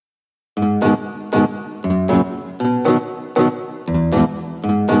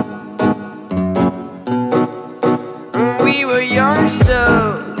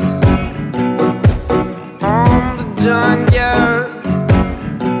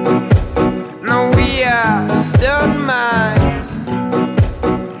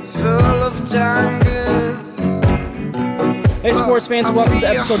sports fans? Welcome to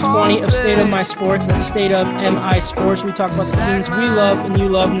episode 20 of State of My Sports. That's State of MI Sports. We talk about the teams we love and you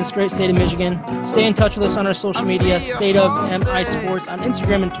love in this great state of Michigan. Stay in touch with us on our social media, State of MI Sports on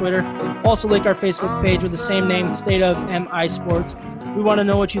Instagram and Twitter. Also link our Facebook page with the same name, State of MI Sports. We want to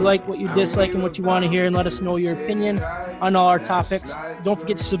know what you like, what you dislike, and what you want to hear, and let us know your opinion on all our topics. Don't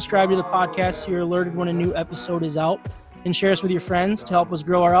forget to subscribe to the podcast so you're alerted when a new episode is out, and share us with your friends to help us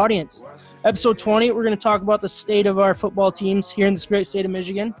grow our audience. Episode 20, we're going to talk about the state of our football teams here in this great state of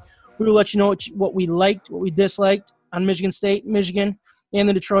Michigan. We will let you know what we liked, what we disliked on Michigan State, Michigan, and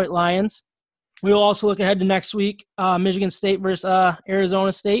the Detroit Lions. We will also look ahead to next week, Michigan State versus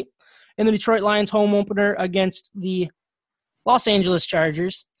Arizona State, and the Detroit Lions home opener against the Los Angeles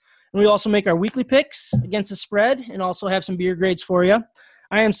Chargers. And we also make our weekly picks against the spread and also have some beer grades for you.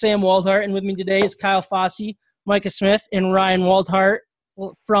 I am Sam Waldhart, and with me today is Kyle Fossey, Micah Smith, and Ryan Waldhart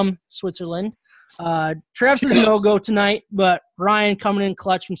from Switzerland. Travis is a no-go tonight, but Ryan coming in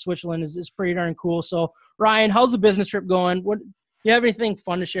clutch from Switzerland is pretty darn cool. So, Ryan, how's the business trip going? Do you have anything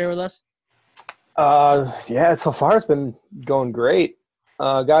fun to share with us? Yeah, so far it's been going great.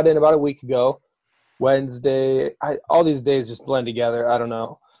 Got in about a week ago. Wednesday, all these days just blend together. I don't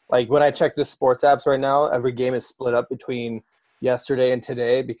know. Like when I check the sports apps right now, every game is split up between yesterday and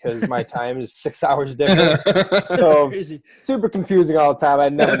today because my time is 6 hours different. So crazy. Super confusing all the time. I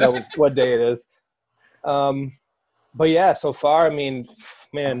never know what day it is. But yeah, so far, I mean,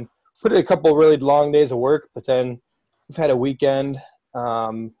 man, put in a couple really long days of work, but then we've had a weekend.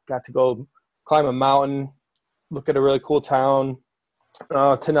 Got to go climb a mountain, look at a really cool town.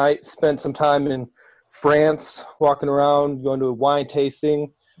 Tonight, spent some time in France, walking around, going to a wine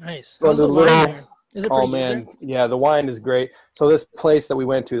tasting. Nice. How's the wine there? Is it pretty good there? Yeah, the wine is great. So this place that we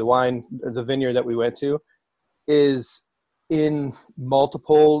went to, the vineyard that we went to, is in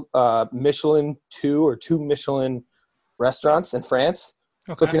multiple Michelin 2 or 2 Michelin restaurants in France.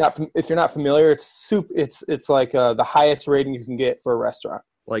 Okay. So if you're not familiar, it's like the highest rating you can get for a restaurant.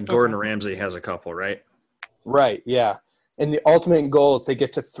 Like Gordon Ramsay has a couple, right? Right. Yeah. And the ultimate goal is to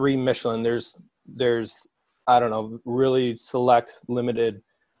get to 3 Michelin. There's I don't know, really select limited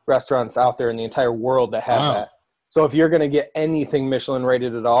restaurants out there in the entire world that have that. So if you're going to get anything Michelin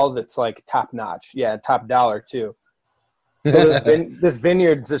rated at all, that's like top notch. Yeah, top dollar too. So this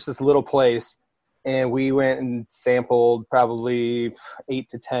vineyard's just this little place, and we went and sampled probably 8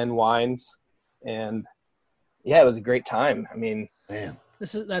 to 10 wines, and yeah, it was a great time. I mean, man,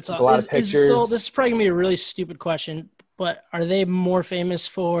 that's a lot of pictures. So this is probably gonna be a really stupid question, but are they more famous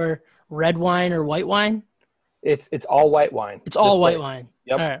for red wine or white wine? It's all white wine. It's all white wine.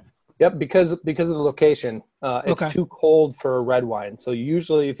 Yep. All right. Yep, because of the location. It's too cold for a red wine. So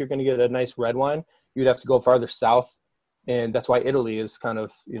usually if you're going to get a nice red wine, you'd have to go farther south. And that's why Italy is kind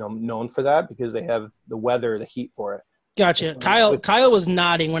of, known for that, because they have the weather, the heat for it. Gotcha. Kyle was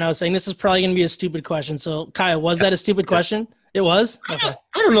nodding when I was saying this is probably going to be a stupid question. So, Kyle, was that a stupid question? It was? Okay.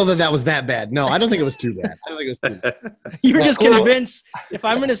 I don't know that was that bad. No, I don't think it was too bad. You were just convinced. If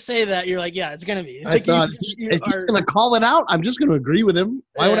I'm going to say that, you're like, yeah, it's going to be. I thought, if he's going to call it out, I'm just going to agree with him.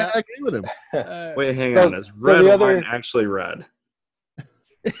 Why would I agree with him? Wait, hang on. Is red wine actually red?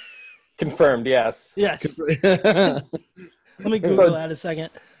 Confirmed, yes. Yes. Let me Google that a second.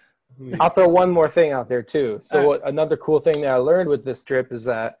 I'll throw one more thing out there, too. So another cool thing that I learned with this trip is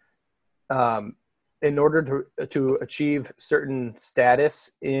that in order to achieve certain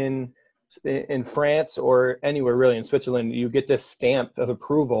status in France or anywhere really in Switzerland, you get this stamp of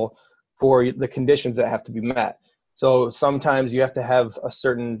approval for the conditions that have to be met. So sometimes you have to have a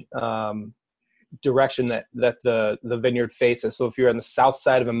certain direction that the vineyard faces. So if you're on the south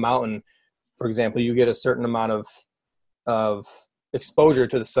side of a mountain, for example, you get a certain amount of exposure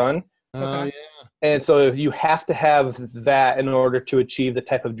to the sun. Yeah. And so if you have to have that in order to achieve the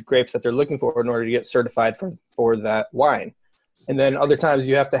type of grapes that they're looking for in order to get certified for that wine. And then other times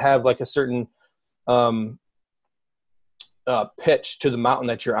you have to have like a certain pitch to the mountain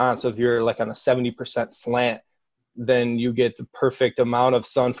that you're on. So if you're like on a 70% slant, then you get the perfect amount of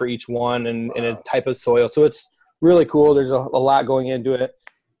sun for each one and a type of soil. So it's really cool. There's a lot going into it.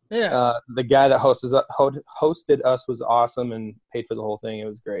 Yeah. The guy that hosted us was awesome and paid for the whole thing. It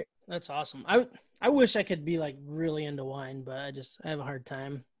was great. That's awesome. I wish I could be like really into wine, but I have a hard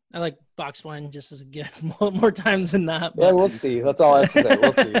time. I like box wine just as good more times than not. But. Yeah, we'll see. That's all I have to say.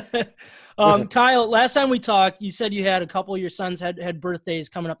 We'll see. Kyle, last time we talked, you said you had a couple of your sons had birthdays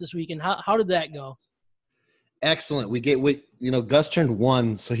coming up this weekend. How did that go? Excellent. Gus turned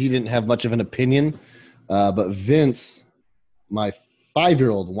 1, so he didn't have much of an opinion. But Vince, my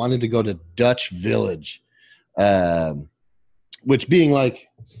 5-year-old, wanted to go to Dutch Village, which being like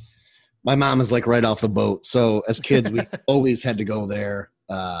my mom is like right off the boat. So as kids, we always had to go there.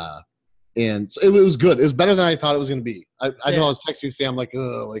 And so it was good. It was better than I thought it was going to be. I know I was texting Sam like,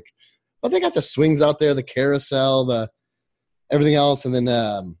 but they got the swings out there, the carousel, the everything else. And then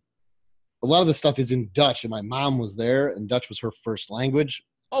a lot of the stuff is in Dutch, and my mom was there, and Dutch was her first language.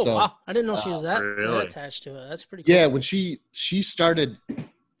 Oh, so, wow. I didn't know she was that attached to it. That's pretty cool. Yeah, when she started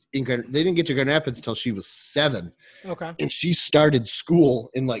they didn't get to Grand Rapids until she was 7. Okay. And she started school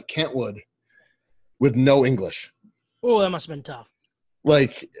in like Kentwood with no English. Oh, that must have been tough.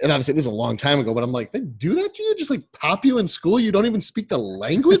 Like, and obviously this is a long time ago, but I'm like, they do that to you? Just like pop you in school? You don't even speak the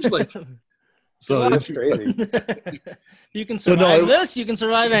language? Like, so that's crazy. You can survive this. You can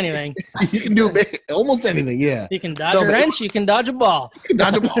survive anything. You can do almost anything. Yeah. You can dodge a wrench. You can dodge a ball. You can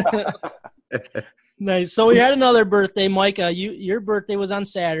dodge a ball. Nice. So we had another birthday, Micah. Your birthday was on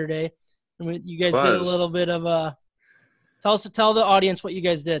Saturday. You guys did a little bit of tell the audience what you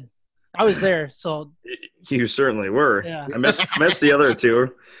guys did. I was there, so you certainly were. Yeah. I missed the other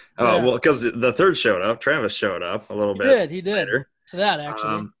two. Well, because the third showed up. Travis showed up a little bit. He did. Later. To that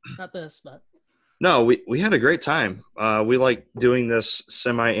actually, not this, but no, we had a great time. We like doing this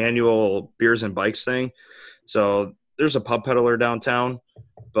semi-annual beers and bikes thing. So there's a pub peddler downtown,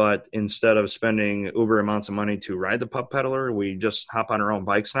 but instead of spending uber amounts of money to ride the pub peddler, we just hop on our own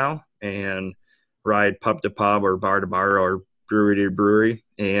bikes now and ride pub to pub or bar to bar or brewery to brewery,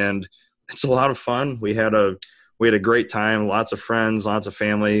 and it's a lot of fun. We had a great time, lots of friends, lots of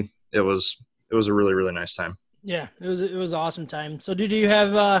family. It was a really, really nice time. Yeah, it was an awesome time. So did you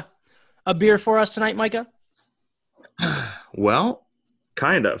have a beer for us tonight, Micah? Well,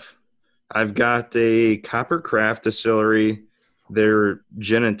 kind of. I've got a Copper Craft Distillery, their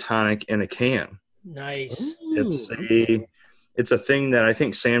gin and tonic in a can. Nice. It's a thing that I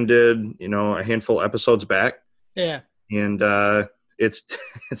think Sam did, a handful of episodes back. Yeah. And it's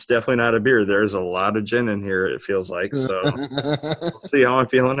definitely not a beer. There's a lot of gin in here, it feels like. So we'll see how I'm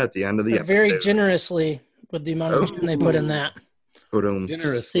feeling at the end of the episode. Very generously with the amount of gin they put in that.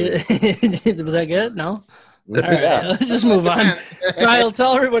 Generously. Was that good? No? All right, let's just move on. Kyle,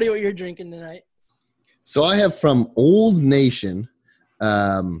 tell everybody what you're drinking tonight. So I have from Old Nation,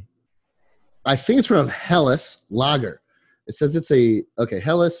 I think it's from Helles Lager. It says it's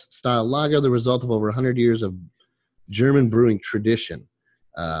Helles style lager, the result of over 100 years of German brewing tradition.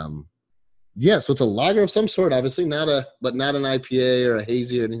 So it's a lager of some sort, obviously, but not an IPA or a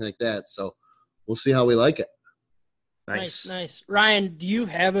hazy or anything like that. So we'll see how we like it. Nice. Ryan, do you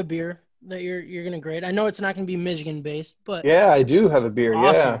have a beer that you're gonna grade? I know it's not gonna be Michigan based, but yeah, I do have a beer.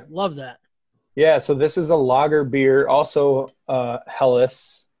 Awesome. Yeah, love that. Yeah, so this is a lager beer, also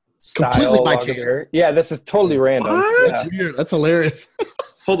Helles style completely by lager chance. beer. Yeah, this is totally random. What? Yeah. That's hilarious.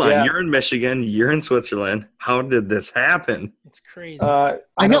 Hold on, Yeah. You're in Michigan, you're in Switzerland. How did this happen? It's crazy. I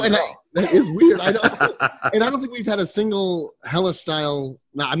know, don't and that is weird. I don't think we've had a single Helles style.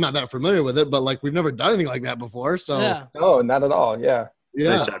 I'm not that familiar with it, but like we've never done anything like that before. So yeah. No, not at all. Yeah.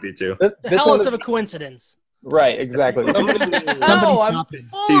 Nice job, you two. The Helles of a coincidence. Right, exactly. Somebody I'm stop it.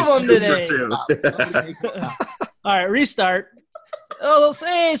 full of them today. Two. All right, restart. Oh,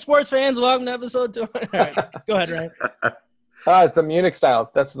 hey, sports fans, welcome to episode 2. All right, go ahead, Ryan. It's a Munich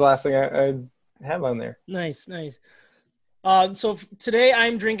style. That's the last thing I have on there. Nice. So today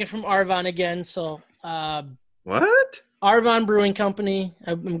I'm drinking from Arvon again. So What? Arvon Brewing Company.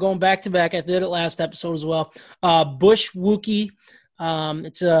 I'm going back to back. I did it last episode as well. Bush Wookie.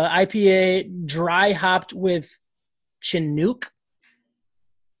 It's a IPA dry hopped with Chinook.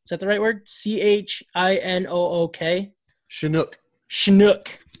 Is that the right word? CHINOOK.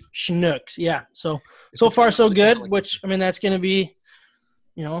 Chinook. Yeah. So far so good. Which I mean, that's going to be,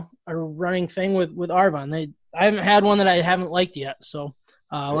 a running thing with Arvon. I haven't had one that I haven't liked yet. So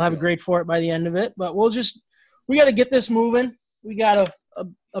we'll have a grade for it by the end of it. But we got to get this moving. We got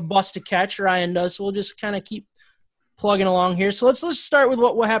a bus to catch. Ryan does. So we'll just kind of keep plugging along here. So let's start with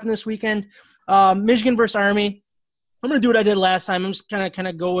what happened this weekend. Michigan versus Army. I'm going to do what I did last time. I'm just kind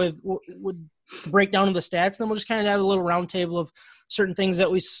of go with breakdown of the stats. Then we'll just kind of have a little round table of certain things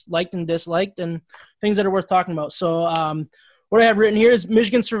that we liked and disliked and things that are worth talking about. So what I have written here is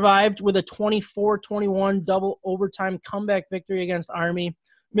Michigan survived with a 24-21 double overtime comeback victory against Army.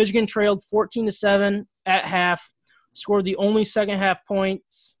 Michigan trailed 14-7 at half, scored their only second half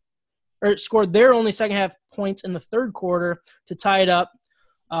points in the third quarter to tie it up.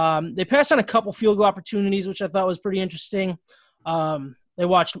 They passed on a couple field goal opportunities, which I thought was pretty interesting. They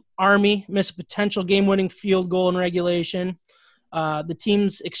watched Army miss a potential game-winning field goal in regulation. The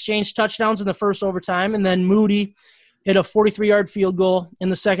teams exchanged touchdowns in the first overtime, and then Moody hit a 43-yard field goal in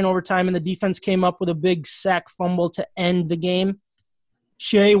the second overtime, and the defense came up with a big sack fumble to end the game.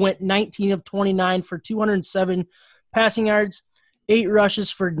 Shea went 19 of 29 for 207 passing yards, 8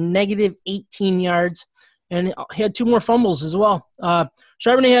 rushes for negative 18 yards, and he had 2 more fumbles as well.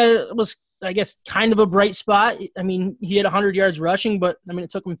 Charbonnet was, I guess, kind of a bright spot. I mean, he had 100 yards rushing, but, I mean,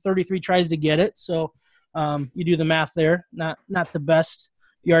 it took him 33 tries to get it. So you do the math there. Not the best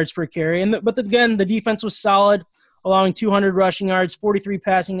yards per carry. But again, the defense was solid, allowing 200 rushing yards, 43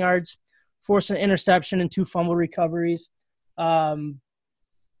 passing yards, forced an interception and 2 fumble recoveries. Did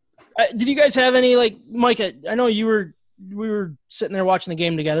you guys have any, like, Micah, I know we were sitting there watching the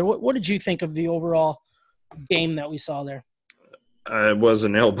game together. What did you think of the overall game that we saw there? It was a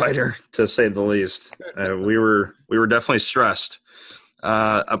nail biter, to say the least. We were definitely stressed.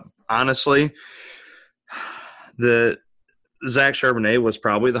 Honestly, the Zach Charbonnet was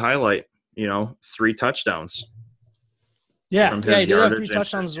probably the highlight. 3 touchdowns. Yeah, he did have 3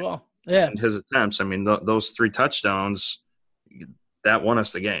 touchdowns as well. Yeah, and his attempts. I mean, those 3 touchdowns that won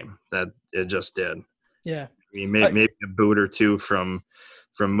us the game. That it just did. Yeah, I mean, maybe a boot or 2 from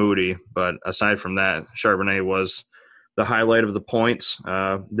Moody, but aside from that, Charbonnet was the highlight of the points.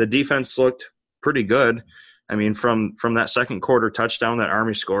 The defense looked pretty good. I mean, from that second quarter touchdown that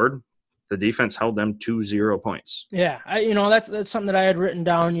Army scored, the defense held them to 0 points. Yeah, that's something that I had written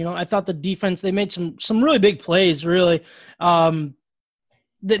down. I thought the defense, they made some really big plays. Really,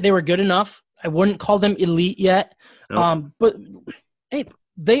 they were good enough. I wouldn't call them elite yet, Nope. but hey,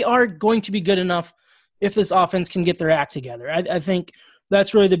 they are going to be good enough if this offense can get their act together. I think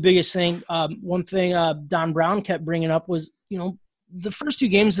that's really the biggest thing. One thing Don Brown kept bringing up was, the first 2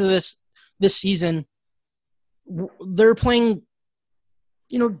 games of this season, they're playing,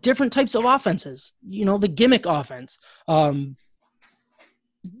 different types of offenses. The gimmick offense.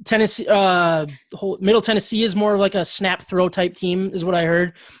 Tennessee, Middle Tennessee is more like a snap throw type team, is what I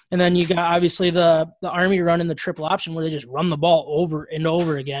heard. And then you got obviously the Army running the triple option where they just run the ball over and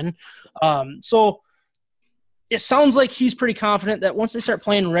over again. So it sounds like he's pretty confident that once they start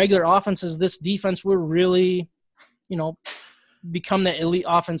playing regular offenses, this defense will really, become the elite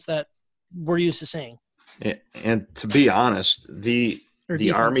offense that we're used to seeing. And to be honest, the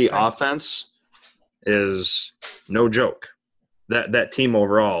Army offense is no joke. That team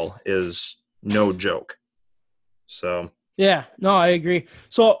overall is no joke. So yeah, no, I agree.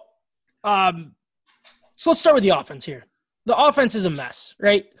 So let's start with the offense here. The offense is a mess,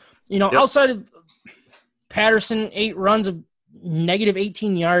 right? Yep. Outside of Patterson, 8 runs of negative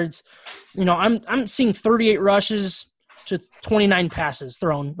 18 yards. I'm seeing 38 rushes to 29 passes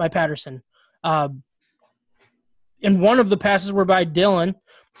thrown by Patterson. And one of the passes were by Dillon.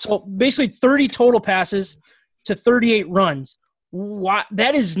 So basically 30 total passes to 38 runs.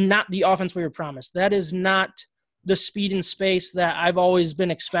 That is not the offense we were promised. That is not the speed and space that I've always been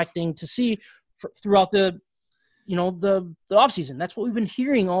expecting to see throughout the offseason. That's what we've been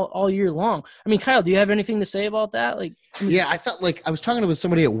hearing all year long. I mean, Kyle, do you have anything to say about that? Yeah, I felt like I was talking to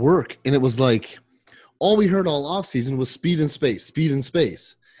somebody at work, and it was like all we heard all offseason was speed and space.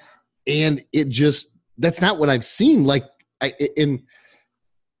 And it just – that's not what I've seen. I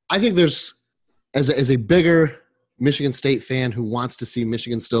think there's – as a bigger Michigan State fan who wants to see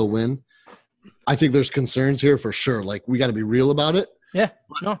Michigan still win, I think there's concerns here for sure. We got to be real about it. Yeah,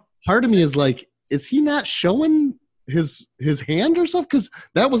 no. Part of me is like, is he not showing his hand or something? Because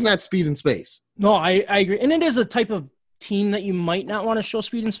that was not speed and space. No, I agree. And it is a type of team that you might not want to show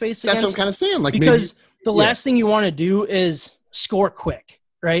speed and space against. That's what I'm kind of saying. Because the last thing you want to do is score quick,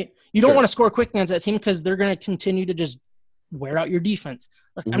 right? You don't want to score quick against that team because they're going to continue to just wear out your defense.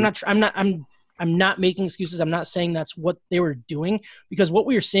 I'm not making excuses. I'm not saying that's what they were doing, because what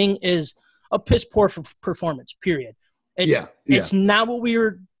we are seeing is a piss poor performance, period. It's not what we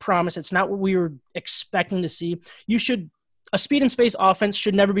were promised. It's not what we were expecting to see. A speed and space offense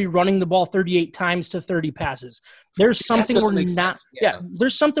should never be running the ball 38 times to 30 passes. There's something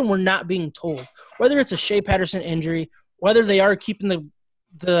there's something we're not being told. Whether it's a Shea Patterson injury, whether they are keeping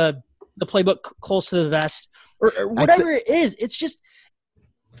the playbook close to the vest, or whatever it is, it's just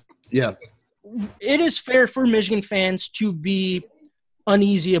it is fair for Michigan fans to be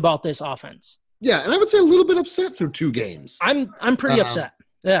uneasy about this offense. Yeah, and I would say a little bit upset through 2 games. I'm pretty upset.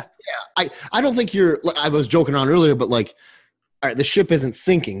 Yeah. I don't think I was joking around earlier, but all right, the ship isn't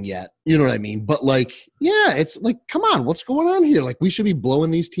sinking yet. You know what I mean? But it's come on, what's going on here? We should be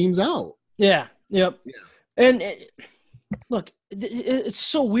blowing these teams out. Yeah. Yep. Yeah. And look, it's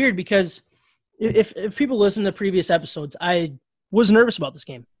so weird because if people listen to previous episodes, I was nervous about this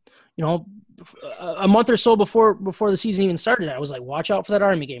game. A month or so before the season even started, I was like, watch out for that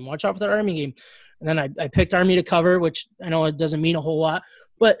Army game. Watch out for that Army game. And then I picked Army to cover, which I know it doesn't mean a whole lot.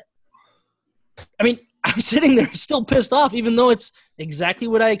 But, I mean, I'm sitting there still pissed off, even though it's exactly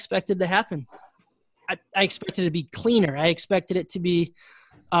what I expected to happen. I expected it to be cleaner. I expected it to be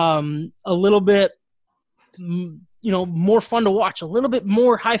a little bit, more fun to watch, a little bit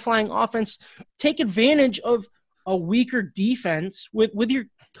more high-flying offense, take advantage of a weaker defense with your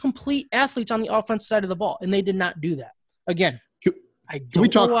complete athletes on the offense side of the ball, and they did not do that. Again, I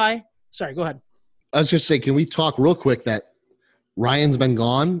don't know why. Sorry, go ahead. I was just saying, can we talk real quick that Ryan's been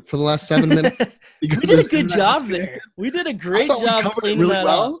gone for the last 7 minutes? We did a good job there. We did a great job cleaning that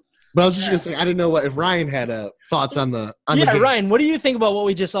up. But I was just going to say, I didn't know if Ryan had thoughts on the game. Ryan, what do you think about what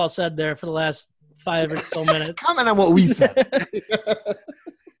we just all said there for the last 5 or so minutes? Comment on what we said.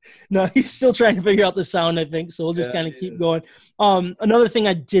 No, he's still trying to figure out the sound, I think, so we'll just kind of keep going. Another thing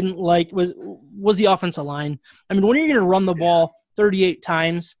I didn't like was the offensive line. I mean, when you're going to run the ball 38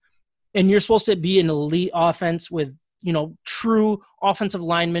 times and you're supposed to be an elite offense with, true offensive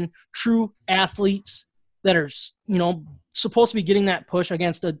linemen, true athletes that are, supposed to be getting that push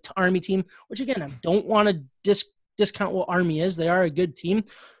against an Army team, which, again, I don't want to discount what Army is. They are a good team.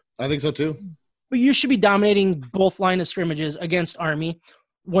 I think so, too. But you should be dominating both line of scrimmages against Army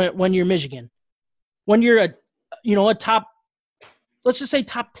when you're Michigan. When you're a top, let's just say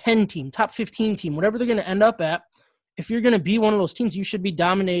top 10 team, top 15 team, whatever they're going to end up at, if you're going to be one of those teams, you should be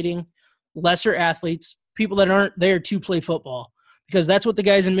dominating lesser athletes, people that aren't there to play football, because that's what the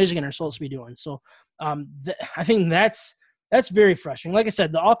guys in Michigan are supposed to be doing. So I think that's very frustrating. Like I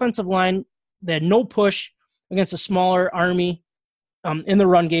said, the offensive line, they had no push against a smaller Army in the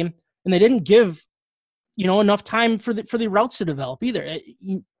run game, and they didn't give enough time for the routes to develop either.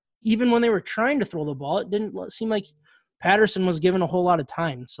 Even when they were trying to throw the ball, it didn't seem like Patterson was given a whole lot of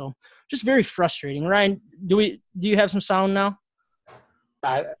time. So just very frustrating. Ryan, do you have some sound now?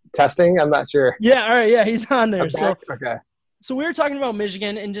 Testing? I'm not sure. Yeah, all right. Yeah, he's on there. Okay. So we were talking about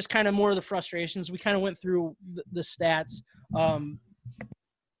Michigan and just kind of more of the frustrations. We kind of went through the stats. I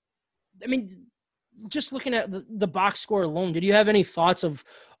mean, just looking at the box score alone, did you have any thoughts of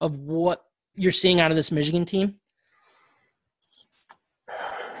what you're seeing out of this Michigan team?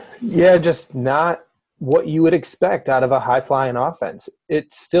 Yeah, just not what you would expect out of a high-flying offense.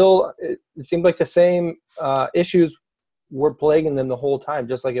 It seemed like the same issues were plaguing them the whole time,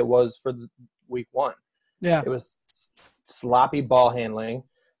 just like it was for week one. Yeah. It was sloppy ball handling,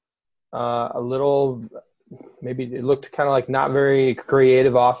 a little – maybe it looked kind of like not very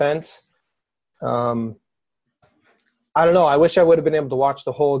creative offense. I don't know. I wish I would have been able to watch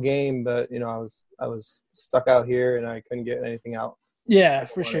the whole game, but I was stuck out here and I couldn't get anything out. Yeah,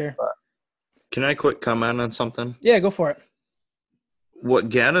 for sure. Can I quick comment on something? Yeah, go for it. What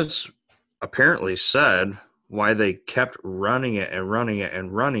Gaddis apparently said, why they kept running it and running it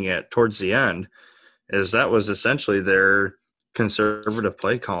and running it towards the end, is that was essentially their conservative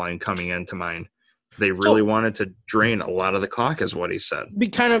play calling coming into mind. They really wanted to drain a lot of the clock, is what he said. Be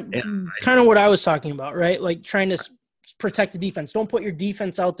kind of what I was talking about, right? Like trying to protect the defense. Don't put your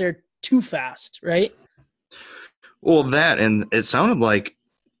defense out there too fast, right? Well, and it sounded like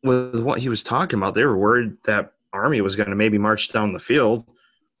with what he was talking about, they were worried that Army was going to maybe march down the field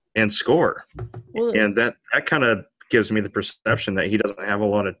and score. Well, and that kind of gives me the perception that he doesn't have a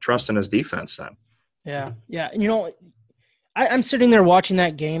lot of trust in his defense then. Yeah. And, I'm sitting there watching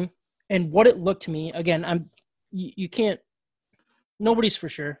that game, and what it looked to me, again, you can't – nobody's for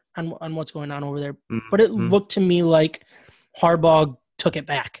sure on what's going on over there, but it looked to me like Harbaugh took it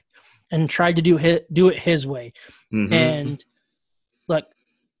back and tried to do it his way. Mm-hmm. And, look,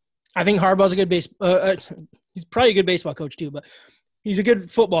 I think Harbaugh's a good he's probably a good baseball coach too, but he's a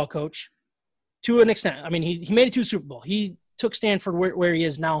good football coach to an extent. I mean, he made it to a Super Bowl. He took Stanford where he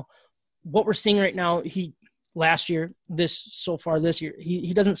is now. What we're seeing right now, this year,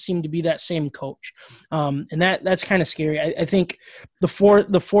 he doesn't seem to be that same coach. And that's kind of scary. I think the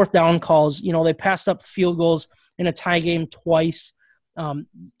fourth down calls, they passed up field goals in a tie game twice.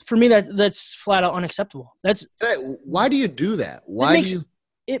 For me, that's flat out unacceptable. Why do you do that?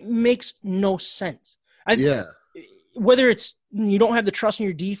 It makes no sense. Whether it's you don't have the trust in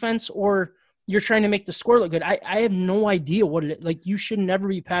your defense or you're trying to make the score look good, I have no idea what it is. Like, you should never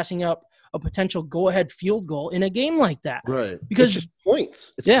be passing up a potential go-ahead field goal in a game like that. Right. Because it's just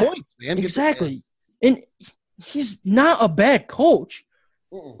points. It's points, man. Exactly. And he's not a bad coach.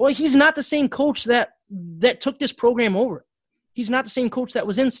 Well, he's not the same coach that took this program over. He's not the same coach that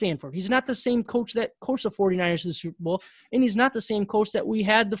was in Stanford. He's not the same coach that coached the 49ers to the Super Bowl, and he's not the same coach that we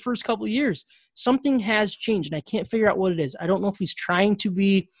had the first couple of years. Something has changed, and I can't figure out what it is. I don't know if he's trying to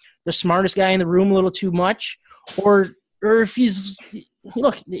be the smartest guy in the room a little too much, or if he's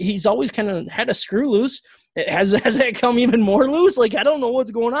always kind of had a screw loose, Has that come even more loose? Like, I don't know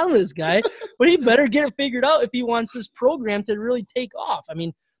what's going on with this guy, but he better get it figured out if he wants this program to really take off. I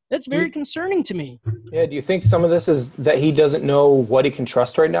mean, that's very concerning to me. Yeah, do you think some of this is that he doesn't know what he can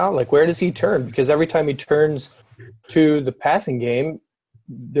trust right now? Like, where does he turn? Because every time he turns to the passing game,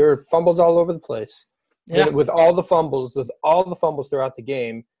 there are fumbles all over the place. Yeah. With all the fumbles throughout the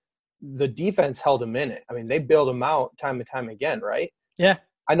game, the defense held him in it. I mean, they bailed him out time and time again, right? Yeah.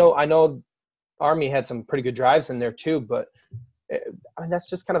 I know Army had some pretty good drives in there too, but I mean, that's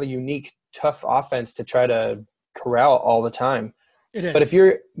just kind of a unique, tough offense to try to corral all the time. It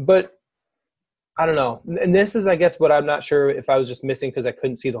is. But I don't know. And this is, I guess, what I'm not sure if I was just missing because I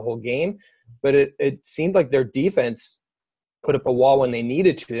couldn't see the whole game, but it seemed like their defense put up a wall when they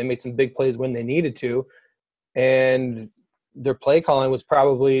needed to. They made some big plays when they needed to. And their play calling was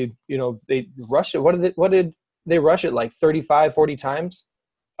probably, they rushed it. What did they rush it, like 35, 40 times?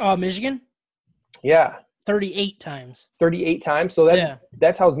 Michigan? Yeah. 38 times. 38 times. So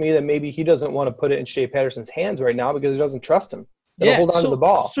that tells me that maybe he doesn't want to put it in Shea Patterson's hands right now because he doesn't trust him. They'll hold on to the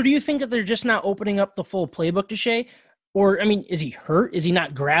ball. So do you think that they're just not opening up the full playbook to Shea? Or, I mean, is he hurt? Is he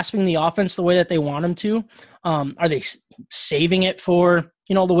not grasping the offense the way that they want him to? Are they saving it for,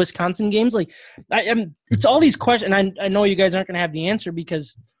 the Wisconsin games? Like, it's all these questions. And I know you guys aren't going to have the answer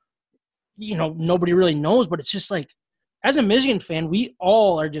because, nobody really knows. But it's just like, as a Michigan fan, we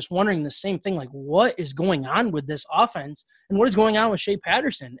all are just wondering the same thing. Like, what is going on with this offense? And what is going on with Shea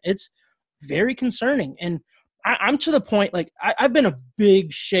Patterson? It's very concerning. And I'm to the point, like, I've been a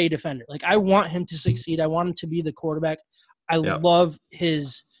big Shea defender. Like, I want him to succeed. I want him to be the quarterback. I love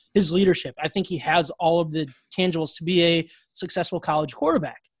his leadership. I think he has all of the tangibles to be a successful college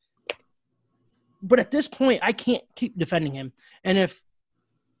quarterback. But at this point, I can't keep defending him. And if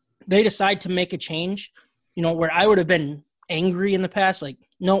they decide to make a change, where I would have been angry in the past, like,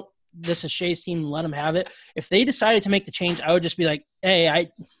 nope, this is Shea's team, let him have it. If they decided to make the change, I would just be like, hey, I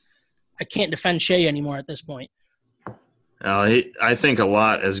can't defend Shea anymore at this point. I think a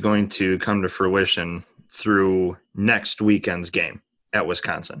lot is going to come to fruition through next weekend's game at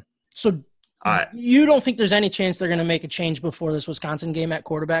Wisconsin. So you don't think there's any chance they're going to make a change before this Wisconsin game at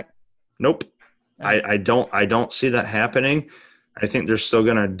quarterback? Nope. I don't see that happening. I think they're still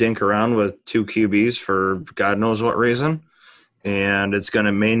going to dink around with two QBs for God knows what reason. And it's going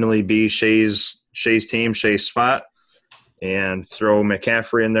to mainly be Shea's team, Shea's spot, and throw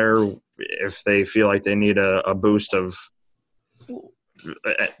McCaffrey in there if they feel like they need a boost of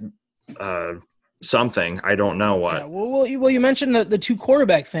something. I don't know what. Yeah, well, you mentioned the two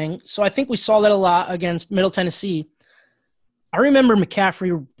quarterback thing. So I think we saw that a lot against Middle Tennessee. I remember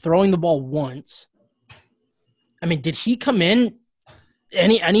McCaffrey throwing the ball once. I mean, did he come in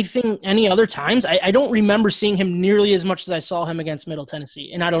any other times? I don't remember seeing him nearly as much as I saw him against Middle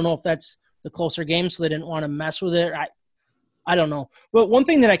Tennessee. And I don't know if that's the closer game, so they didn't want to mess with it. I don't know. But one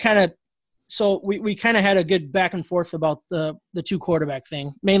thing that we kind of had a good back and forth about the two quarterback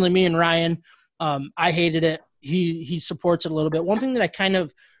thing, mainly me and Ryan. I hated it. He supports it a little bit. One thing that I kind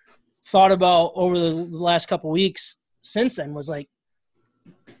of thought about over the last couple of weeks since then was like,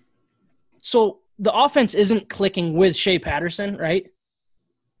 so the offense isn't clicking with Shea Patterson, right?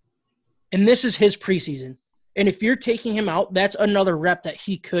 And this is his preseason. And if you're taking him out, that's another rep that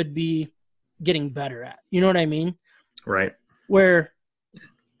he could be getting better at. You know what I mean? Right. Where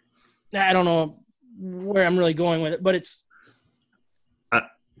I don't know where I'm really going with it, but it's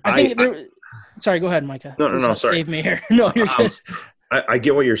sorry, go ahead, Micah. No, sorry. Save me here. No, you're good. I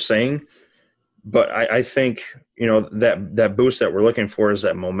get what you're saying, but I think, that boost that we're looking for is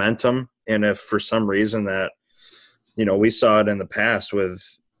that momentum. And if for some reason that, we saw it in the past with,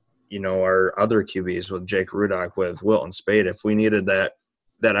 our other QBs, with Jake Rudock, with Wilton Spade, if we needed that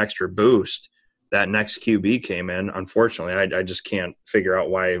extra boost, that next QB came in. Unfortunately, I just can't figure out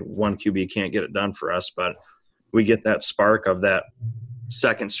why one QB can't get it done for us, but we get that spark of that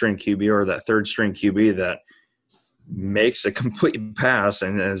second string QB or that third string QB that makes a complete pass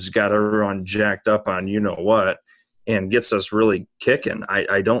and has got everyone jacked up on what and gets us really kicking.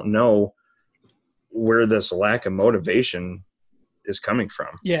 I don't know where this lack of motivation is coming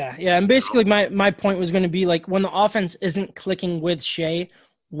from. Yeah. And basically my point was going to be like, when the offense isn't clicking with Shea,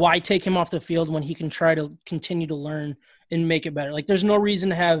 why take him off the field when he can try to continue to learn and make it better? Like, there's no reason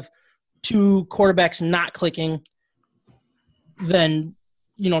to have two quarterbacks not clicking than,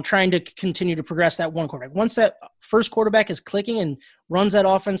 trying to continue to progress that one quarterback. Once that first quarterback is clicking and runs that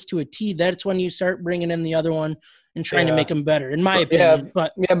offense to a T, that's when you start bringing in the other one and trying to make them better, in my opinion.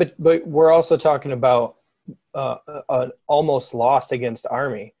 But we're also talking about almost lost against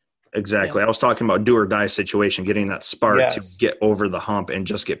Army. Exactly. Yeah. I was talking about do or die situation, getting that spark Yes. to get over the hump and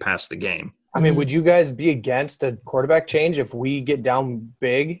just get past the game. I mean, would you guys be against a quarterback change if we get down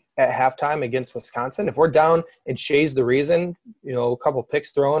big at halftime against Wisconsin? If we're down and Shea's the reason, a couple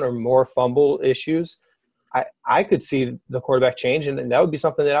picks thrown or more fumble issues, I could see the quarterback change, and that would be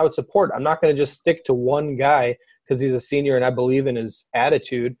something that I would support. I'm not going to just stick to one guy because he's a senior and I believe in his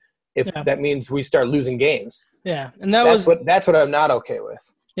attitude if that means we start losing games. Yeah, and that's what I'm not okay with.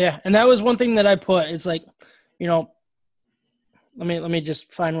 Yeah, and that was one thing that I put. It's like, let me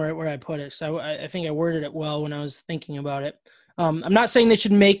just find where I put it. So I think I worded it well when I was thinking about it. I'm not saying they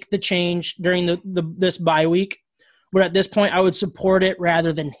should make the change during this bye week, but at this point I would support it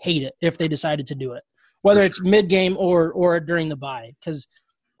rather than hate it if they decided to do it, whether it's mid-game or during the bye. Because,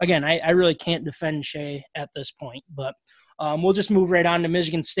 again, I really can't defend Shea at this point. But we'll just move right on to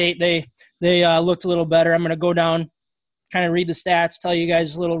Michigan State. They looked a little better. I'm going to go down, kind of read the stats, tell you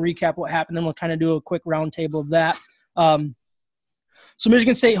guys a little recap what happened, then we'll kind of do a quick roundtable of that. So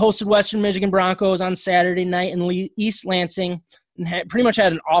Michigan State hosted Western Michigan Broncos on Saturday night in East Lansing and pretty much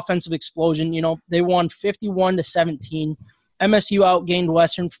had an offensive explosion. They won 51-17. MSU outgained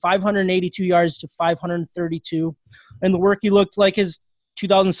Western 582 yards to 532. And Lewerke looked like his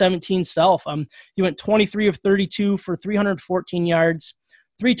 2017 self. He went 23 of 32 for 314 yards,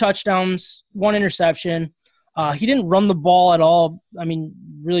 3 touchdowns, 1 interception. He didn't run the ball at all. I mean,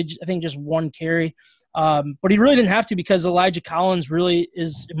 really, I think just 1 carry. But he really didn't have to because Elijah Collins really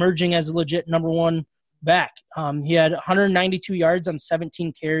is emerging as a legit number 1 back. He had 192 yards on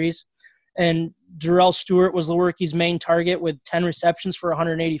 17 carries. And Jarrell Stewart was Lewerke's main target with 10 receptions for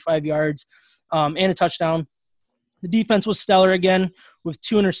 185 yards and a touchdown. The defense was stellar again with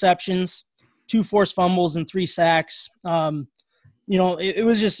 2 interceptions, 2 forced fumbles, and 3 sacks. It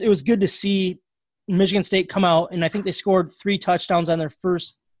was good to see Michigan State come out, and I think they scored 3 touchdowns on their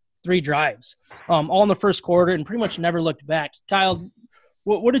first 3 drives, all in the first quarter, and pretty much never looked back. Kyle,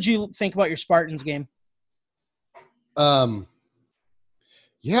 what did you think about your Spartans game?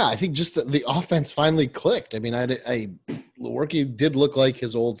 Yeah, I think just the offense finally clicked. I mean, Lewerke did look like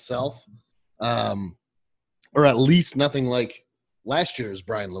his old self, or at least nothing like last year's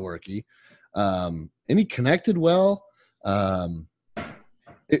Brian Lewerke. And he connected well because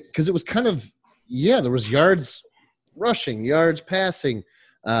it was kind of, there was yards rushing, yards passing.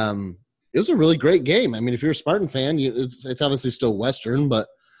 It was a really great game. I mean, if you're a Spartan fan, it's obviously still Western, but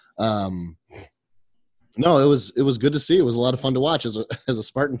no, it was good to see. It was a lot of fun to watch as a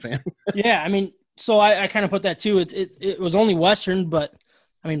Spartan fan. Yeah, I mean, so I kind of put that too. It was only Western, but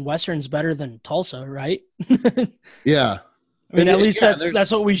I mean, Western's better than Tulsa, right? Yeah. I mean, at least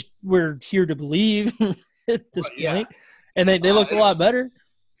that's what we're here to believe at this point. And they looked a lot better.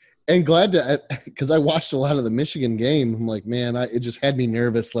 And glad to, because I watched a lot of the Michigan game. I'm like, man, it just had me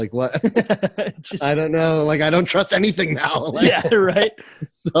nervous. Like, what? I don't know. Like, I don't trust anything now. Like, yeah, right.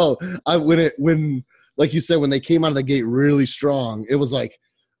 So when like you said, when they came out of the gate really strong, it was like,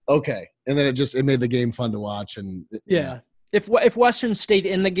 okay. And then it made the game fun to watch. And if Western stayed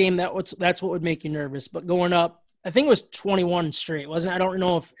in the game, that's what would make you nervous. But going up, I think it was 21 straight, wasn't it? I don't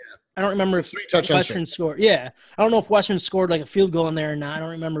remember if Western scored. Yeah. I don't know if Western scored like a field goal in there or not. I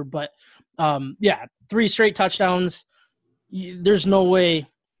don't remember. But, 3 straight touchdowns. There's no way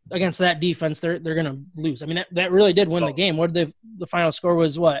against that defense they're going to lose. I mean, that really did win the game. What did the final score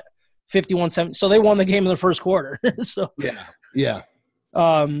was what? 51-7. So they won the game in the first quarter. So yeah.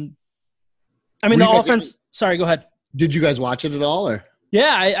 I mean, the offense – sorry, go ahead. Did you guys watch it at all? Or?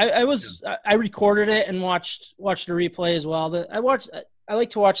 Yeah, I recorded it and watched the replay as well. I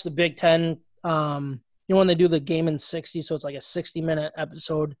like to watch the Big Ten, when they do the game in 60, so it's like a 60-minute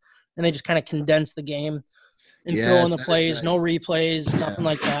episode, and they just kind of condense the game and fill in the plays, nice. No replays, nothing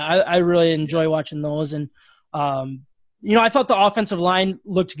like that. I really enjoy watching those. And, I thought the offensive line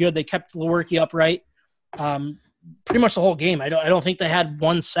looked good. They kept Lewerke upright pretty much the whole game. I don't think they had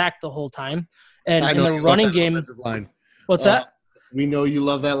 1 sack the whole time. And in the running game – What's that? We know you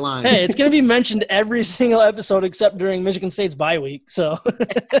love that line. Hey, it's going to be mentioned every single episode except during Michigan State's bye week. So,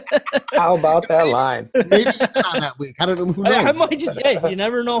 how about that line? Maybe on that week. I don't know. Who knows? I might just. Hey, you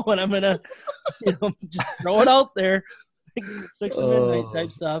never know when I'm going to, just throw it out there, 6 to midnight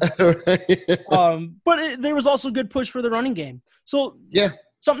type stuff. But there was also good push for the running game. So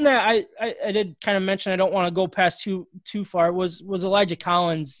something that I did kind of mention. I don't want to go past too far. Was Elijah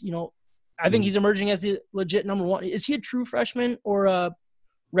Collins? I think he's emerging as the legit number 1. Is he a true freshman or a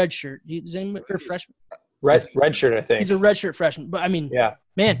red shirt? Or freshman? Red shirt, I think. He's a red shirt freshman. But, I mean,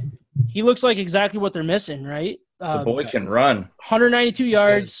 man, he looks like exactly what they're missing, right? The boy can run. 192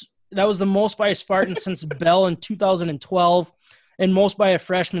 yards. That was the most by a Spartan since Bell in 2012. and most by a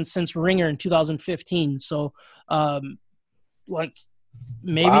freshman since Ringer in 2015. So,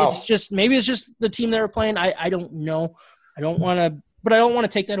 maybe it's just the team they were playing. I don't know. I don't want to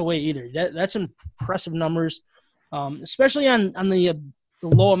take that away either. That's impressive numbers, especially on the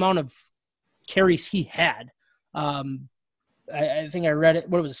low amount of carries he had. I think I read it.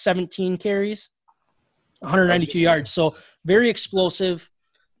 What was it, 17 carries, 192 yards. So very explosive.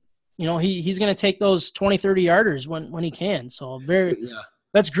 He's going to take those 20, 30 yarders when he can. So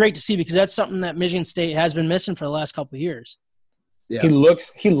that's great to see, because that's something that Michigan State has been missing for the last couple of years. Yeah. He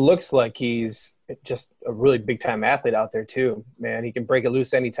looks like he's just a really big time athlete out there too, man. He can break it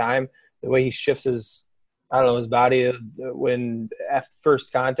loose anytime. The way he shifts his body when at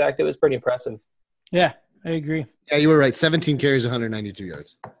first contact, it was pretty impressive. Yeah, I agree. Yeah, you were right. 17 carries, 192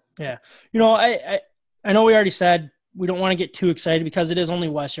 yards. Yeah. I know we already said we don't want to get too excited because it is only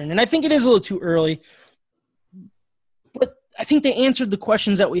Western, and I think it is a little too early. But I think they answered the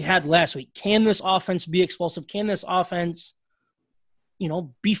questions that we had last week. Can this offense be explosive? Can this offense,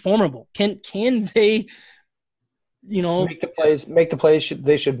 be formidable? Can they, make the plays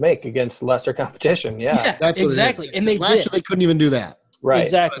they should make against lesser competition? Yeah, that's what exactly. And last year they couldn't even do that. Right.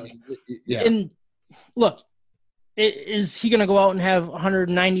 Exactly. Yeah. And look, is he going to go out and have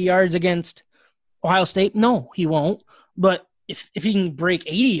 190 yards against Ohio State? No, he won't. But if he can break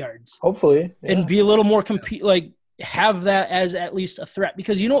 80 yards, hopefully, and be a little more have that as at least a threat,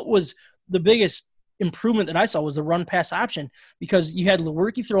 because what was the biggest improvement that I saw was the run pass option, because you had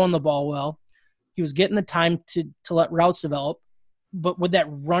Lewerke throwing the ball well. He was getting the time to let routes develop, but with that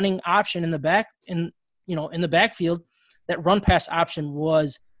running option in the back in the backfield, that run pass option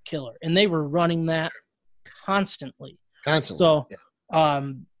was killer, and they were running that constantly. So, I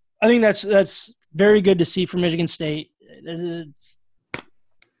think that's very good to see from Michigan State. It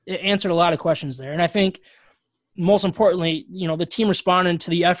answered a lot of questions there, and I think most importantly, the team responded to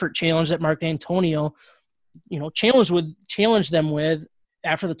the effort challenge that Mark D'Antonio, challenged them with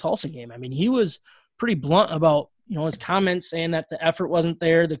after the Tulsa game. I mean, he was pretty blunt about his comments, saying that the effort wasn't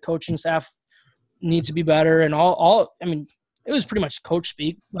there, the coaching staff needs to be better, and all. I mean, it was pretty much coach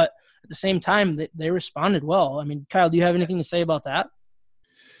speak, but at the same time, they responded well. I mean, Kyle, do you have anything to say about that?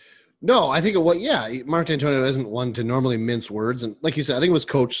 No, I think Mark D'Antonio isn't one to normally mince words, and like you said, I think it was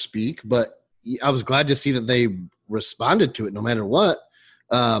coach speak, but I was glad to see that they responded to it no matter what.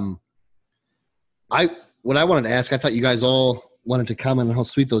 What I wanted to ask, I thought you guys all wanted to comment on how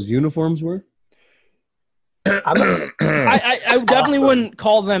sweet those uniforms were. I definitely wouldn't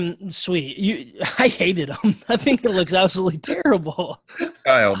call them sweet. I hated them. I think it looks absolutely terrible.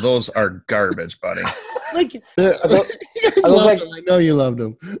 Kyle, those are garbage, buddy. I know you loved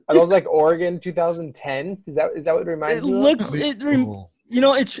them. Are those like Oregon 2010? Is that what it reminds you of?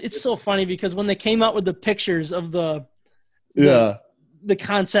 It's so funny because when they came out with the pictures of the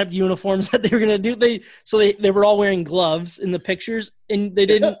concept uniforms that they were going to do, they were all wearing gloves in the pictures, and they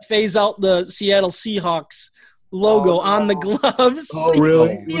didn't phase out the Seattle Seahawks logo on the gloves. Oh,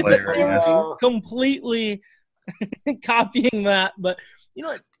 really? Completely copying that, but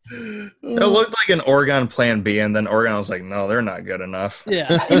it looked like an Oregon Plan B, and then Oregon was like, no, they're not good enough.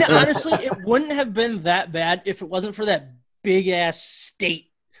 Yeah, and honestly, it wouldn't have been that bad if it wasn't for that big-ass state,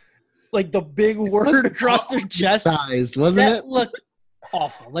 like the big word across their chest. Size, wasn't it? That looked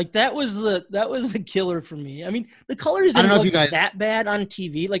awful. Like that was the killer for me. I mean, the colors I don't didn't know if look you guys- that bad on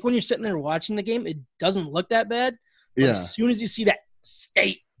TV. Like when you're sitting there watching the game, it doesn't look that bad. But Yeah. as soon as you see that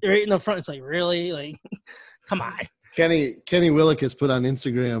state right in the front, it's like, really? Like, come on. Kenny Willekes put on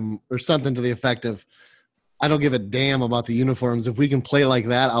Instagram or something to the effect of, I don't give a damn about the uniforms. If we can play like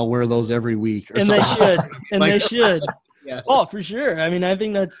that, I'll wear those every week. Or And something. they should. And Like- they should. Yeah. Oh, for sure. I mean, I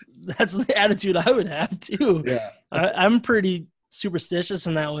think that's the attitude I would have too. Yeah. I'm pretty superstitious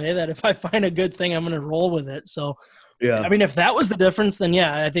in that way, that if I find a good thing, I'm going to roll with it. So, Yeah. I mean, if that was the difference, then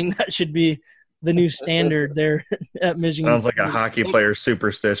yeah, I think that should be the new standard there at Michigan. Sounds like a hockey player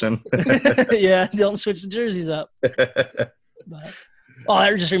superstition. Yeah, don't switch the jerseys up. But,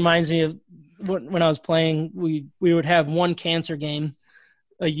 that just reminds me of when I was playing, we would have one cancer game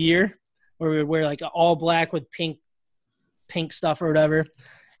a year where we would wear like all black with pink stuff or whatever.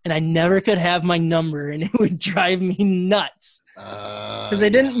 And I never could have my number, and it would drive me nuts. Because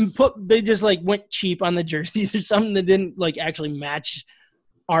they just like went cheap on the jerseys or something that didn't like actually match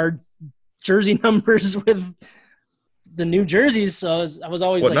our jersey numbers with the new jerseys. So I was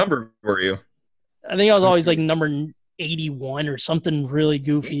always What like, number were you? I think I was always like number 81 or something really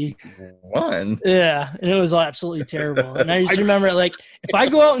goofy. One. Yeah, and it was absolutely terrible. And I just remember, like, if I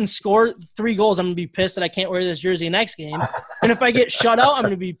go out and score 3 goals, I'm going to be pissed that I can't wear this jersey next game. And if I get shut out, I'm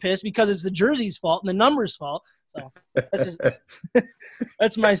going to be pissed because it's the jersey's fault and the number's fault. So that's just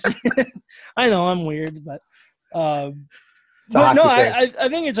that's my – I know I'm weird, but no, I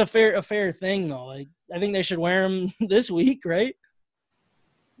think it's a fair thing, though. Like, I think they should wear them this week, right?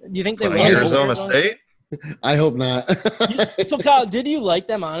 Do you think they will? Arizona State? I hope not. So, Kyle, did you like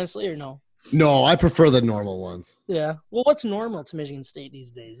them, honestly, or no? No, I prefer the normal ones. Yeah. Well, what's normal to Michigan State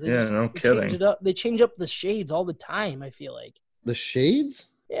these days? No kidding. They change up the shades all the time, I feel like. The shades?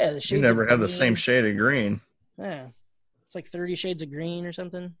 Yeah, the shades. You never of have the green. same shade of green. Yeah. It's like 30 shades of green or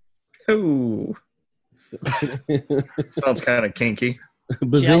something. Ooh. Sounds kind of kinky.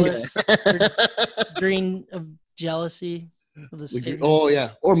 Jealous. Bazinga. Green of jealousy of the state. Oh,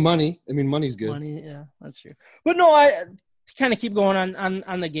 yeah. Or money. I mean, money's good. Money, yeah, that's true. But no, I kind of keep going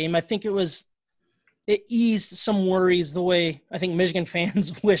on the game. I think it eased some worries the way I think Michigan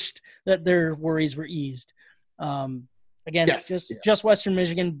fans wished that their worries were eased. Again, just Western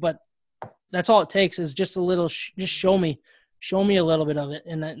Michigan, but that's all it takes is just a little, just show me a little bit of it,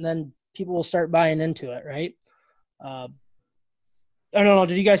 and then people will start buying into it, right? I don't know.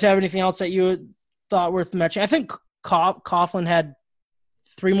 Did you guys have anything else that you thought worth mentioning? I think Coughlin had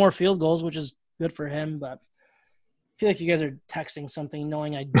 3 more field goals, which is good for him, but I feel like you guys are texting something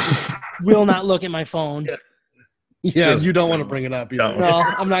knowing I will not look at my phone. Yeah, you don't want to bring it up either. No,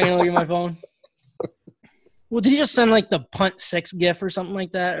 I'm not going to look at my phone. Well, did you just send like the punt 6 gif or something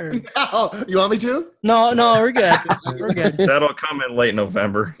like that? Or Oh, you want me to? no, we're good. We're good. That'll come in late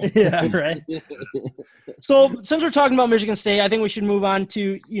November. Yeah, right. So since we're talking about Michigan State, I think we should move on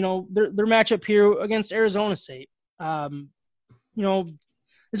to their matchup here against Arizona State. Is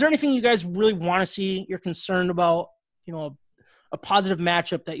there anything you guys really want to see? You're concerned about? A positive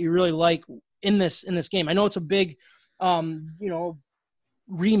matchup that you really like in this game. I know it's a big, rematch,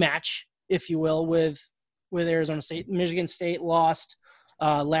 if you will, with Arizona State. Michigan State lost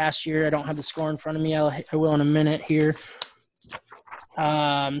last year. I don't have the score in front of me. I will in a minute here. They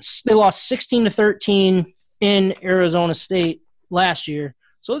lost 16-13 in Arizona State last year.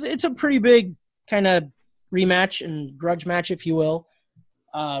 So it's a pretty big kind of rematch and grudge match, if you will.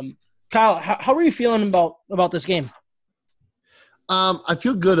 Kyle, how are you feeling about this game? I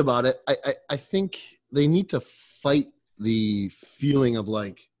feel good about it. I think they need to fight the feeling of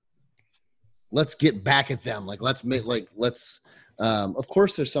like, let's get back at them. Like, of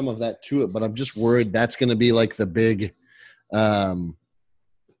course there's some of that to it, but I'm just worried that's going to be like the big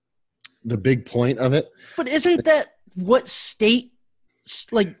point of it. But isn't that what State,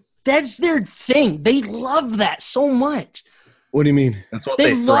 like, that's their thing. They love that so much. What do you mean? That's what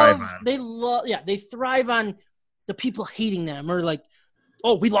they thrive on. They thrive on the people hating them, or like,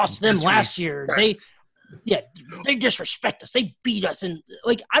 oh, we lost to them last year. They disrespect us. They beat us, and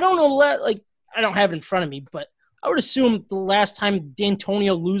like, I don't know, like, I don't have it in front of me, but I would assume the last time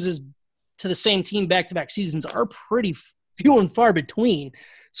D'Antonio loses to the same team back-to-back seasons are pretty few and far between.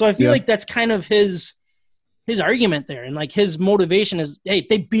 So I feel like that's kind of his argument there, and like his motivation is, hey,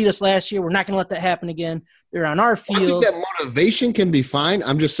 they beat us last year. We're not going to let that happen again. They're on our field. I think that motivation can be fine.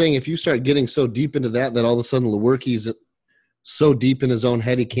 I'm just saying if you start getting so deep into that all of a sudden Lewerke's so deep in his own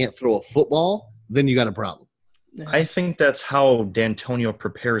head he can't throw a football, then you got a problem. I think that's how D'Antonio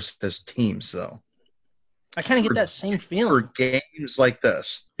prepares his teams, though. I kind of get that same feeling. For games like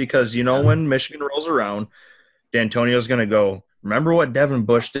this. Because, when Michigan rolls around, D'Antonio's going to go, remember what Devin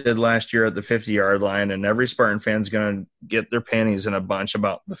Bush did last year at the 50-yard line, and every Spartan fan's going to get their panties in a bunch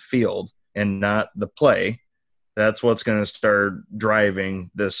about the field and not the play. That's what's going to start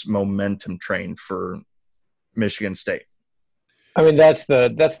driving this momentum train for Michigan State. I mean, that's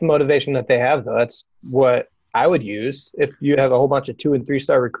the motivation that they have, though. That's what I would use if you have a whole bunch of 2- and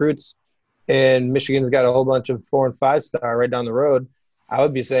 3-star recruits and Michigan's got a whole bunch of 4- and 5-star right down the road. I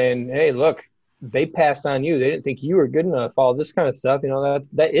would be saying, hey, look, they passed on you. They didn't think you were good enough. All this kind of stuff,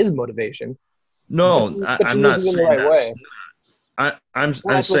 that is motivation. No, I'm not saying that. I'm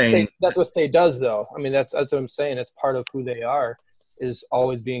saying that's what State does, though. I mean, that's what I'm saying. It's part of who they are, is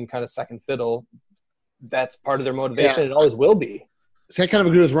always being kind of second fiddle. That's part of their motivation. It always will be. See, I kind of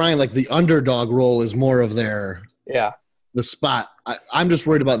agree with Ryan. Like the underdog role is more of the spot. I'm just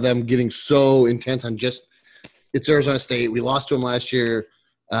worried about them getting so intense on just it's Arizona State. We lost to them last year.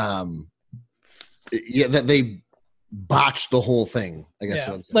 That they botched the whole thing. I guess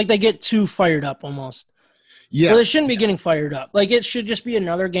what I'm saying. Like they get too fired up almost. Yeah, well, they shouldn't be getting fired up. Like it should just be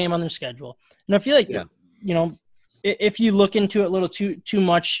another game on their schedule. And I feel like if you look into it a little too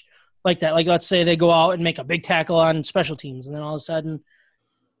much, like that. Like, let's say they go out and make a big tackle on special teams, and then all of a sudden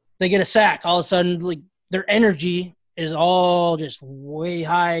they get a sack. All of a sudden, like, their energy is all just way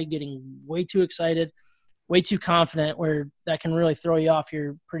high, getting way too excited, way too confident, where that can really throw you off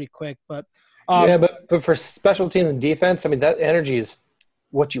here pretty quick. But but for special teams and defense, I mean, that energy is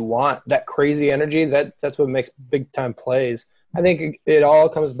what you want. That crazy energy, that's what makes big time plays. I think it all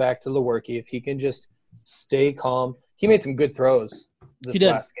comes back to Lewerke. If he can just stay calm. He made some good throws this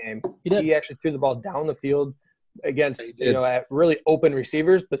last game. He actually threw the ball down the field against, at really open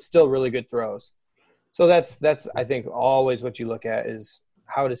receivers, but still really good throws. So that's I think always what you look at is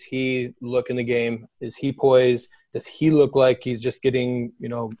how does he look in the game? Is he poised? Does he look like he's just getting,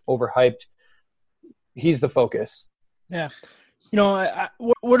 overhyped? He's the focus. Yeah.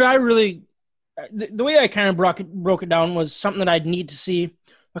 What I really – the way I kind of broke it down was something that I'd need to see,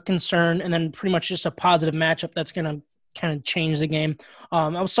 a concern, and then pretty much just a positive matchup that's going to kind of change the game.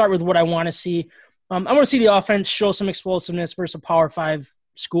 I'll start with what I want to see. I want to see the offense show some explosiveness versus a Power 5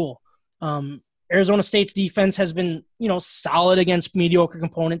 school. Arizona State's defense has been, solid against mediocre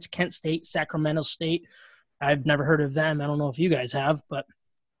components. Kent State, Sacramento State. I've never heard of them. I don't know if you guys have, but,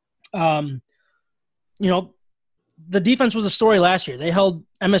 the defense was a story last year. They held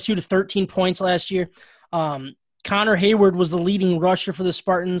MSU to 13 points last year. Connor Hayward was the leading rusher for the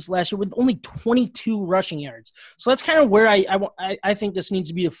Spartans last year with only 22 rushing yards. So that's kind of where I think this needs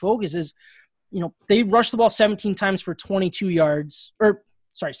to be the focus is, they rushed the ball 17 times for 22 yards,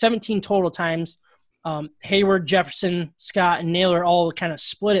 17 total times. Hayward, Jefferson, Scott, and Naylor all kind of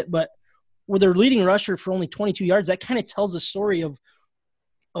split it, but with their leading rusher for only 22 yards, that kind of tells the story of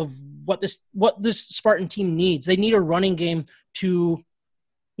what this Spartan team needs. They need a running game to,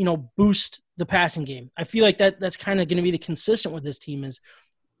 boost the passing game. I feel like that's kind of going to be the consistent with this team is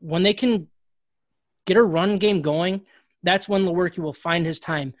when they can get a run game going, that's when Lewerke will find his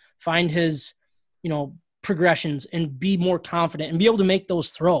time, find his, progressions and be more confident and be able to make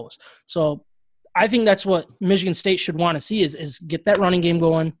those throws. So I think that's what Michigan State should want to see is get that running game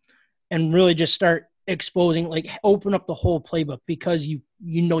going and really just start exposing, like open up the whole playbook because you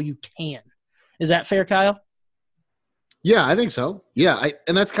can. Is that fair, Kyle? Yeah, I think so. Yeah,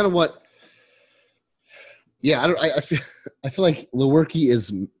 and that's kind of what. Yeah, I feel like Lewerke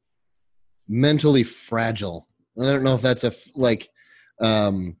is mentally fragile. I don't know if that's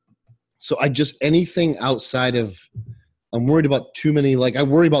so I just anything outside of I'm worried about too many. Like I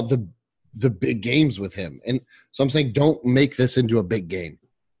worry about the big games with him, and so I'm saying don't make this into a big game.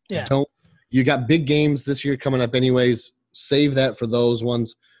 Yeah. You got big games this year coming up anyways. Save that for those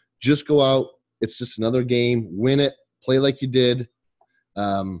ones. Just go out. It's just another game. Win it. Play like you did.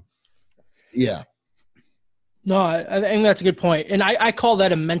 Yeah. No, I think that's a good point. And I call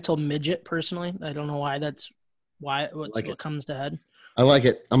that a mental midget personally. I don't know why what comes to head. I like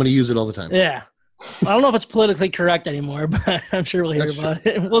it. I'm going to use it all the time. Yeah. I don't know if it's politically correct anymore, but I'm sure we'll hear about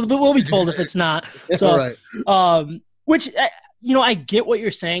it. We'll be told if it's not. So, all right. Which, I get what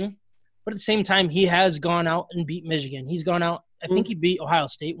you're saying, but at the same time, he has gone out and beat Michigan. He's gone out. I think he beat Ohio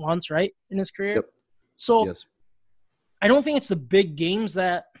State once, right, in his career? Yep. So yes. I don't think it's the big games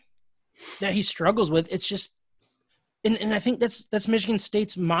that he struggles with. It's just and I think that's Michigan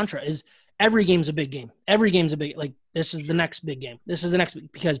State's mantra is every game's a big game. Every game's a big – like this is the next big game. This is the next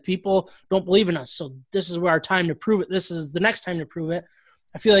 – because people don't believe in us. So this is our time to prove it. This is the next time to prove it.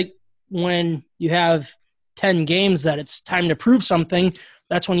 I feel like when you have 10 games that it's time to prove something,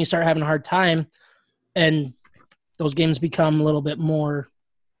 that's when you start having a hard time. And those games become a little bit more,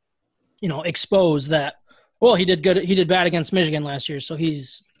 exposed that, well, he did good. He did bad against Michigan last year, so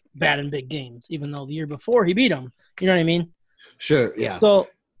he's bad in big games, even though the year before he beat them. You know what I mean? Sure, yeah. So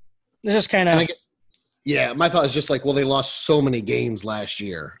it's just kind of – yeah, my thought is just like, well, they lost so many games last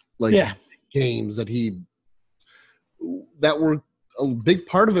year. Games that were a big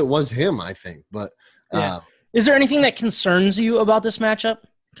part of it was him, I think. But is there anything that concerns you about this matchup,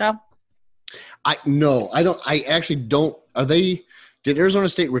 Kyle? No, I don't. I actually don't. Did Arizona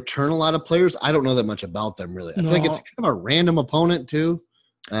State return a lot of players? I don't know that much about them, really. I feel like it's kind of a random opponent, too.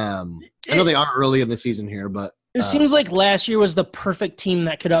 I know they are early in the season here, but it seems like last year was the perfect team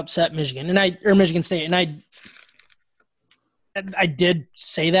that could upset Michigan or Michigan State. And I did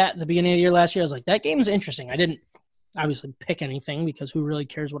say that at the beginning of the year last year. I was like, that game's interesting. I didn't obviously pick anything because who really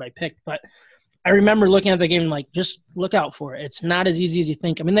cares what I picked, but I remember looking at the game and like, just look out for it. It's not as easy as you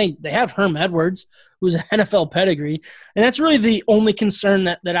think. I mean, they have Herm Edwards, who's an NFL pedigree, and that's really the only concern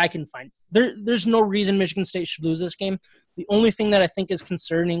that I can find. There's no reason Michigan State should lose this game. The only thing that I think is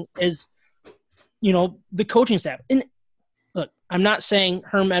concerning is, the coaching staff. And look, I'm not saying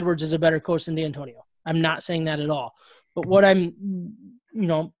Herm Edwards is a better coach than D'Antonio. I'm not saying that at all. But what I'm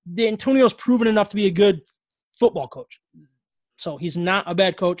D'Antonio's proven enough to be a good football coach. So he's not a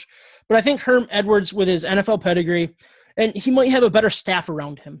bad coach. But I think Herm Edwards, with his NFL pedigree, and he might have a better staff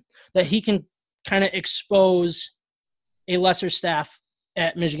around him, that he can kind of expose a lesser staff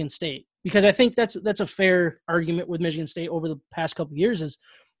at Michigan State. Because I think that's a fair argument with Michigan State over the past couple of years, is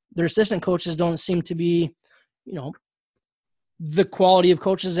their assistant coaches don't seem to be, the quality of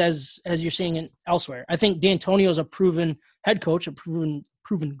coaches as you're seeing elsewhere. I think D'Antonio's a proven head coach, a proven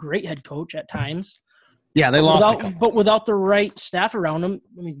great head coach at times. Yeah, they lost. But without the right staff around him,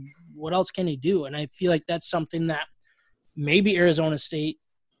 I mean, what else can he do? And I feel like that's something that maybe Arizona State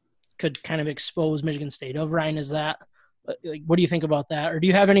could kind of expose Michigan State of. Ryan, is that? Like, what do you think about that? Or do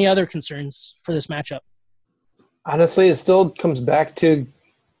you have any other concerns for this matchup? Honestly, it still comes back to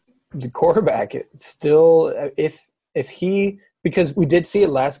the quarterback. It's still, if he, because we did see it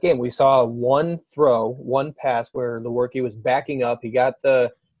last game. We saw one pass where Lewerke was backing up. He got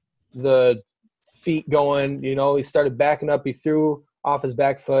the feet going, he started backing up. He threw off his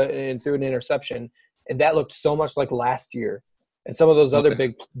back foot and threw an interception. And that looked so much like last year. And some of those other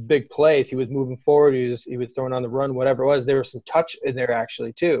big plays, he was moving forward. He was throwing on the run, whatever it was. There was some touch in there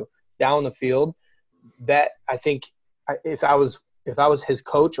actually too, down the field. That I think if I was his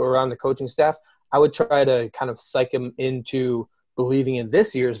coach or on the coaching staff, I would try to kind of psych him into believing in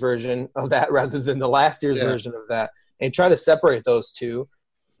this year's version of that rather than the last year's version of that, and try to separate those two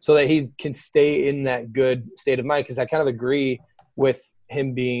so that he can stay in that good state of mind. Because I kind of agree with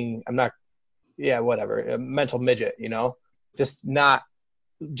him being, a mental midget, just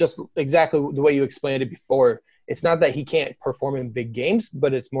exactly the way you explained it before. It's not that he can't perform in big games,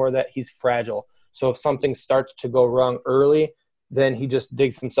 but it's more that he's fragile. So if something starts to go wrong early, then he just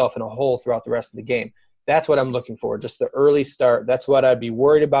digs himself in a hole throughout the rest of the game. That's what I'm looking for, just the early start. That's what I'd be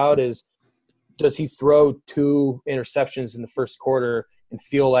worried about is, does he throw 2 interceptions in the first quarter and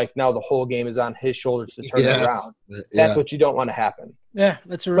feel like now the whole game is on his shoulders to turn it around? That's what you don't want to happen. Yeah,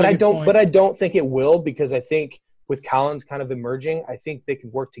 that's a really good point. But I don't think it will, because I think with Collins kind of emerging, I think they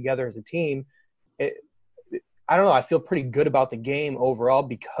can work together as a team. I don't know. I feel pretty good about the game overall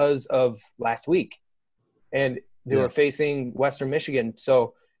because of last week. And they were facing Western Michigan.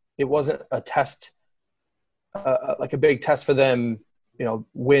 So it wasn't a test, like a big test for them,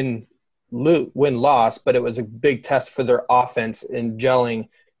 win-loss, but it was a big test for their offense in gelling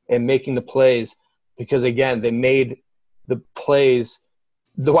and making the plays, because, again, they made the plays.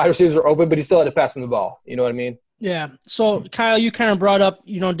 The wide receivers were open, but he still had to pass them the ball. You know what I mean? Yeah. So, Kyle, you kind of brought up,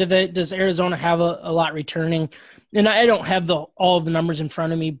 does Arizona have a lot returning? And I don't have all of the numbers in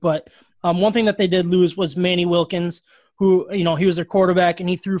front of me, but one thing that they did lose was Manny Wilkins, who, he was their quarterback, and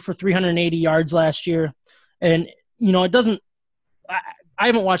he threw for 380 yards last year. And, it doesn't – I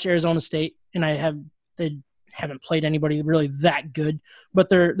haven't watched Arizona State, and they haven't played anybody really that good. But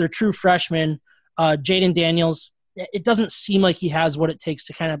their true freshman, Jaden Daniels, it doesn't seem like he has what it takes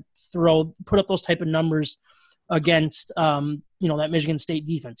to kind of put up those type of numbers against, that Michigan State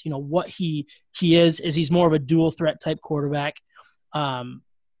defense. What he is he's more of a dual threat type quarterback. I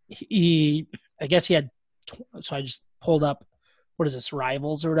guess he had – so I just pulled up, what is this,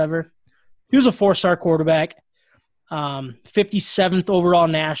 Rivals or whatever. He was a 4-star quarterback, 57th overall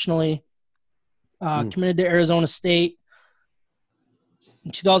nationally, committed to Arizona State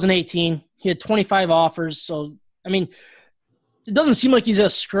in 2018. He had 25 offers. So, I mean, it doesn't seem like he's a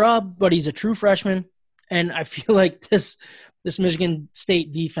scrub, but he's a true freshman. And I feel like this Michigan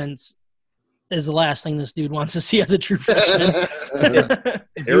State defense is the last thing this dude wants to see as a true freshman.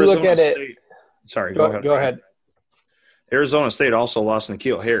 If you look at it – Sorry, go ahead. Arizona State also lost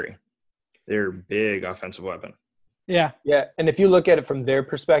N'Keal Harry, their big offensive weapon. Yeah. Yeah, and if you look at it from their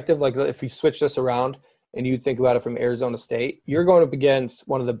perspective, like if you switch this around and you think about it from Arizona State, you're going up against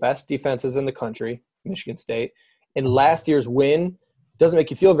one of the best defenses in the country, Michigan State, and last year's win doesn't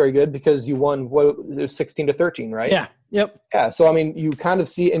make you feel very good because you won 16-13, right? Yeah. Yep. Yeah. So I mean, you kind of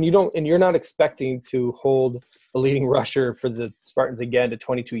see, and you're not expecting to hold the leading rusher for the Spartans again to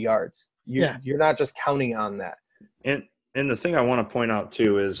 22 yards. You're not just counting on that. And the thing I want to point out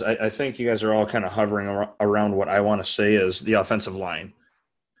too is I think you guys are all kind of hovering around what I want to say is the offensive line.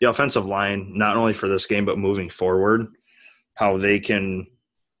 The offensive line, not only for this game but moving forward, how they can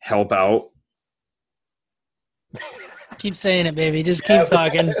help out. Keep saying it, baby. Just keep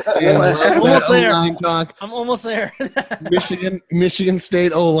talking. Almost there. I'm almost there. Michigan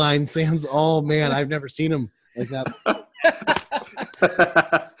State O-line. Sam's man, I've never seen him like that.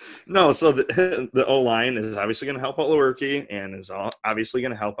 No, so the O-line is obviously going to help out Lewerke and is obviously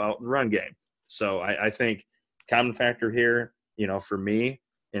going to help out the run game. So I think common factor here, for me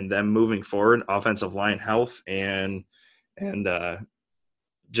and them moving forward, offensive line health and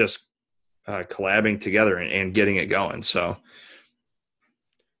just collabing together and getting it going. So,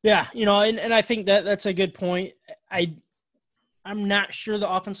 yeah, and I think that's a good point. I'm not sure the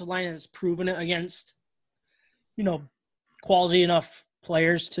offensive line has proven it against, quality enough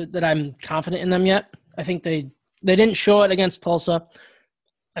players that I'm confident in them yet. I think they didn't show it against Tulsa.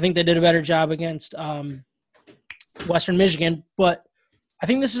 I think they did a better job against Western Michigan, but I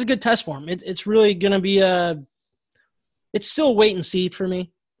think this is a good test for them. It's really going to be it's still wait and see for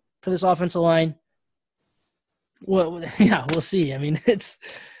me for this offensive line. Well, yeah, we'll see. I mean, it's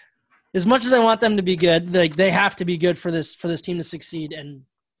as much as I want them to be good, like they have to be good for this team to succeed. And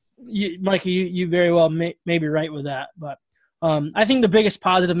Mikey, you very well may be right with that. But I think the biggest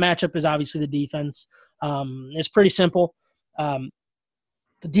positive matchup is obviously the defense. It's pretty simple. The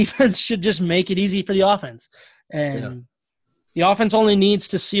defense should just make it easy for the offense. And the offense only needs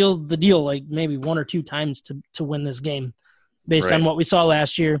to seal the deal like maybe one or two times to win this game based on what we saw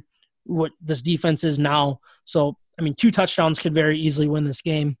last year, what this defense is now. So, I mean, 2 touchdowns could very easily win this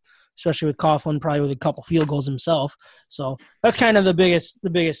game, especially with Coughlin probably with a couple field goals himself. So that's kind of the biggest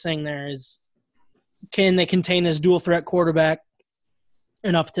thing there is, can they contain this dual threat quarterback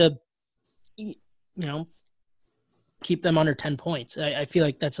enough to, keep them under 10 points? I feel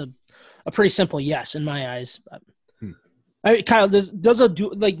like that's a pretty simple yes in my eyes. Kyle, does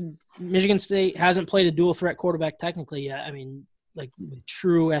Michigan State hasn't played a dual threat quarterback technically yet. I mean, like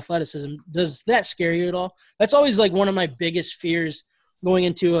true athleticism. Does that scare you at all? That's always like one of my biggest fears going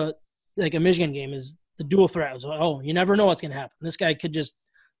into a Michigan game is the dual threat. Oh, you never know what's going to happen. This guy could just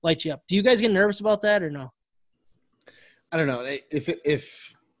light you up. Do you guys get nervous about that or no? I don't know.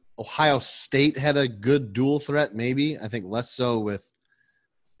 If Ohio State had a good dual threat, maybe. I think less so with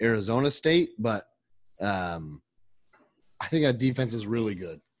Arizona State, but I think that defense is really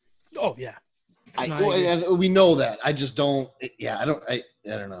good. Oh yeah, we know that. I just don't. Yeah, I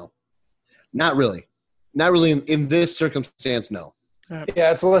don't know. Not really in this circumstance. No.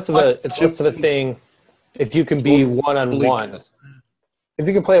 Yeah, it's less of a thing. If you can be one-on-one, if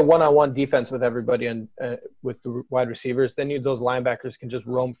you can play a one-on-one defense with everybody and with the wide receivers, then those linebackers can just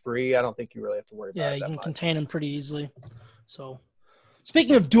roam free. I don't think you really have to worry about it. Yeah, you can contain them pretty easily. So,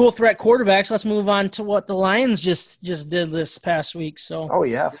 speaking of dual threat quarterbacks, let's move on to what the Lions just did this past week. So, oh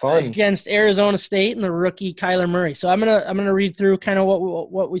yeah, fun against Arizona State and the rookie Kyler Murray. So I'm gonna read through kind of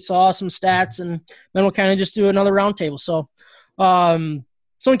what we saw, some stats, and then we'll kind of just do another roundtable. So,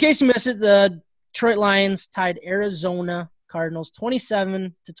 in case you missed it, the Detroit Lions tied Arizona Cardinals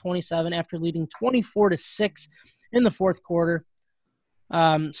 27-27 after leading 24-6 in the fourth quarter.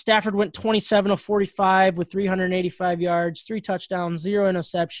 Stafford went 27 of 45 with 385 yards, 3 touchdowns, 0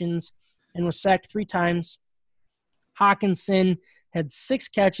 interceptions, and was sacked 3 times. Hawkinson had 6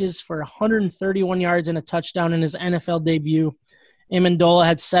 catches for 131 yards and a touchdown in his NFL debut. Amendola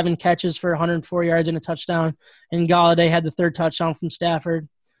had 7 catches for 104 yards and a touchdown, and Golladay had the 3rd touchdown from Stafford.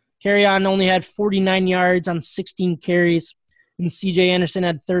 Kerryon only had 49 yards on 16 carries, and C.J. Anderson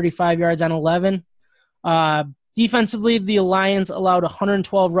had 35 yards on 11. Defensively, the Lions allowed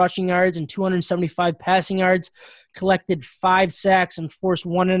 112 rushing yards and 275 passing yards, collected 5 sacks, and forced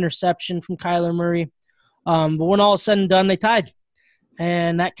 1 interception from Kyler Murray. But when all is said and done, they tied,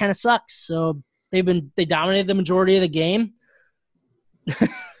 and that kind of sucks. So they dominated the majority of the game,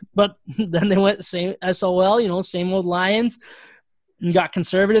 but then they went same SOL, same old Lions, and got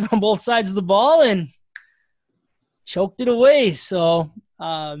conservative on both sides of the ball and choked it away. So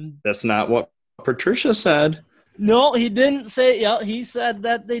that's not what Patricia said. No, he didn't say. Yeah, he said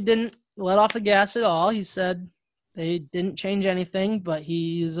that they didn't let off the gas at all. He said they didn't change anything, but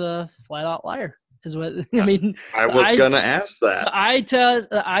he's a flat-out liar. Is what I mean. I was gonna ask that.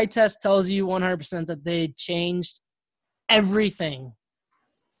 The eye test tells you 100% that they changed everything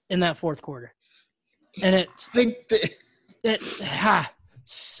in that fourth quarter, and it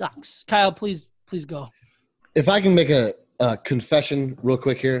sucks. Kyle, please go. If I can make a confession real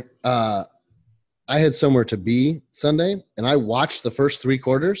quick here, I had somewhere to be Sunday, and I watched the first 3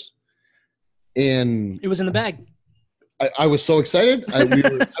 quarters, and it was in the bag. I was so excited.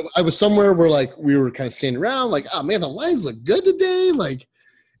 I was somewhere where we were kind of standing around, oh man, the Lions look good today,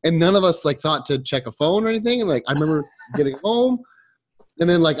 and none of us thought to check a phone or anything. And I remember getting home, and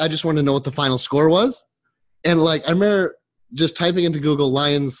then I just wanted to know what the final score was, and I remember just typing into Google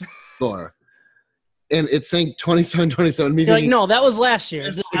Lions score. And it's saying 27-27. You're like, no, that was last year.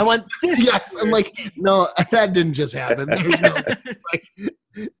 I want this. Yes, I'm like, no, that didn't just happen.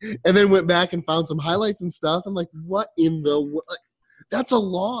 And then went back and found some highlights and stuff. I'm like, what in the that's a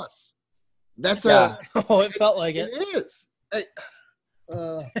loss. That's it felt like it. It is.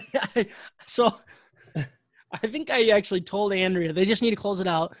 So I think I actually told Andrea they just need to close it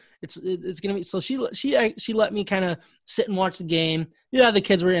out. It's gonna be so she let me kind of sit and watch the game. Yeah, the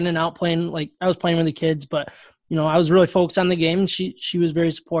kids were in and out playing. Like I was playing with the kids, but I was really focused on the game. And she was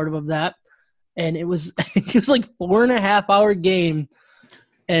very supportive of that. And it was like 4.5 hour game,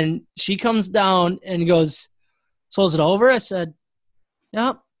 and she comes down and goes, "So is it over?" I said,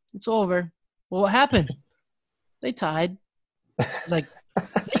 "Yep, it's over." "Well, what happened?" "They tied." Like,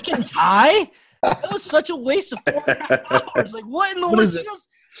 they can tie? That was such a waste of 4.5 hours. Like, what in the world? is this?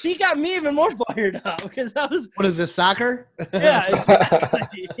 She got me even more fired up because I was. What is this, soccer? Yeah,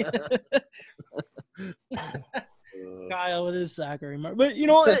 exactly. Kyle with his soccer remark. But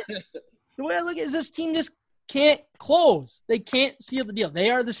the way I look at it is this team just can't close. They can't seal the deal. They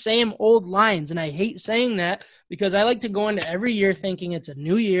are the same old Lions, and I hate saying that because I like to go into every year thinking it's a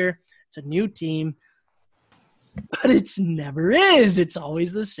new year, it's a new team. But it never is. It's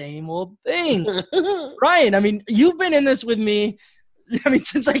always the same old thing. Ryan, I mean, you've been in this with me,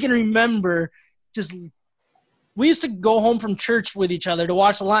 since I can remember. We used to go home from church with each other to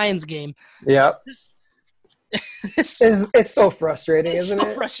watch the Lions game. Yeah. It's so frustrating, isn't it?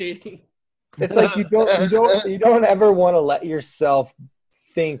 It's so frustrating. It's like you don't ever want to let yourself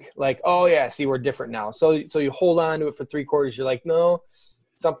think like, oh yeah, see, we're different now. So you hold on to it for 3 quarters. You're like, no,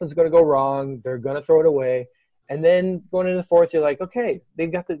 something's going to go wrong. They're going to throw it away. And then going into the fourth, you're like, okay, they've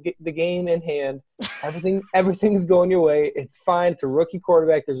got the game in hand. Everything's going your way. It's fine. It's a rookie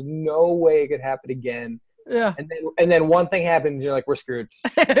quarterback. There's no way it could happen again. Yeah. And then one thing happens, you're like, we're screwed.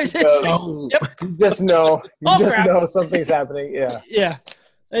 So, Yep. You just know something's happening. Yeah. Yeah.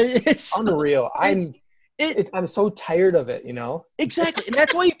 It's unreal. I'm so tired of it, Exactly. And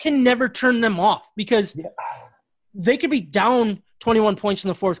that's why you can never turn them off because they could be down 21 points in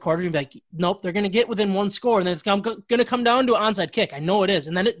the fourth quarter and be like, nope, they're going to get within 1 score, and then it's going to come down to an onside kick. I know it is,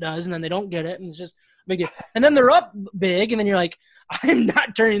 and then it does, and then they don't get it, and it's just a big deal. And then they're up big, and then you're like, I'm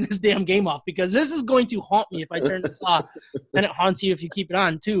not turning this damn game off because this is going to haunt me if I turn this off. And it haunts you if you keep it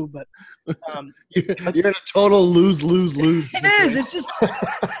on too. But you're in a total lose. It is. It's just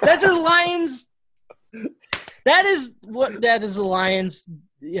that's the Lions. That is the Lions.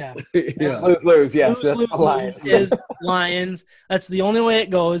 Yeah. Lose. Yes, lose, that's the Lions. Is Lions. That's the only way it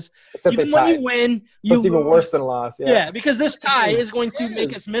goes. Except Even when you win, it's even worse than a loss. Yeah, because this tie is going to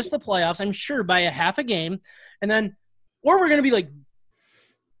make us miss the playoffs, I'm sure, by a half a game. And then, or we're going to be like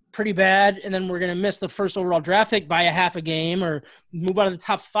pretty bad, and then we're going to miss the first overall draft pick by a half a game, or move out of the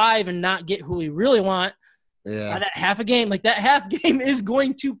top 5 and not get who we really want. Yeah. By that half a game, like that half game is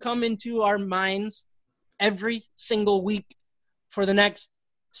going to come into our minds every single week for the next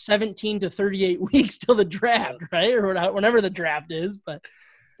 17 to 38 weeks till the draft, right? Or whenever the draft is. But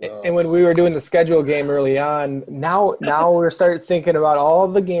and when we were doing the schedule game early on, now we're starting thinking about all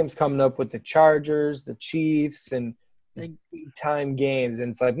the games coming up with the Chargers, the Chiefs, and big time games.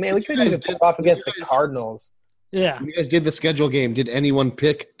 And it's like, man, we couldn't even pull off against the Cardinals. Yeah. When you guys did the schedule game, did anyone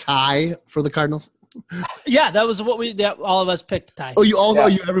pick tie for the Cardinals? Yeah, that was what all of us picked tie. Oh,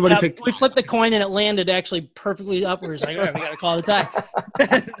 everybody picked. We flipped the coin and it landed actually perfectly upwards. Like, all right, we got to call it a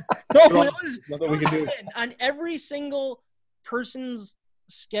tie. No, it was on every single person's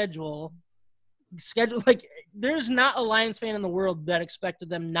schedule. Like, there's not a Lions fan in the world that expected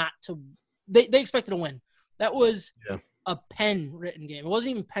them not to. They expected to win. That was a pen written game. It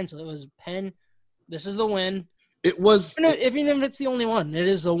wasn't even pencil. It was pen. This is the win. It was even if it's the only one, it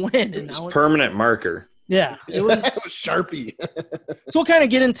is the win. It was permanent marker. Yeah, it was Sharpie. So we'll kind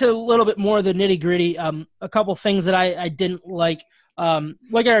of get into a little bit more of the nitty gritty. A couple things that I didn't like.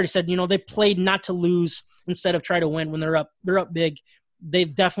 Like I already said, they played not to lose instead of try to win when they're up. They're up big.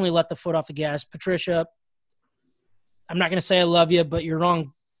 They've definitely let the foot off the gas. Patricia, I'm not going to say I love you, but you're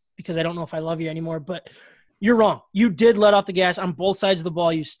wrong because I don't know if I love you anymore. But you're wrong. You did let off the gas on both sides of the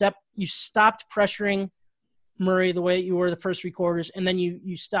ball. You stopped pressuring Murray the way you were the first 3 quarters, and then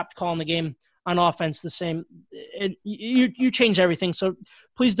you stopped calling the game on offense the same. You changed everything. So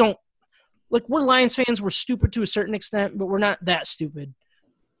please don't we're Lions fans. We're stupid to a certain extent, but we're not that stupid.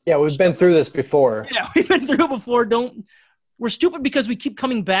 Yeah, we've been through this before. Yeah, we've been through it before. We're stupid because we keep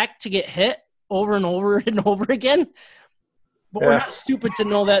coming back to get hit over and over and over again. But we're not stupid to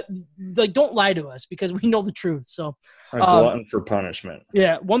know that. Like, don't lie to us because we know the truth. So, I'm glutton for punishment.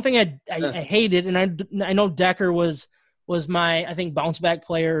 Yeah, one thing I hated, and I know Decker was my, I think, bounce back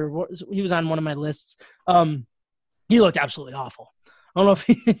player. He was on one of my lists. He looked absolutely awful. I don't know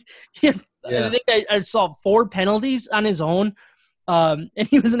if I think I saw 4 penalties on his own, and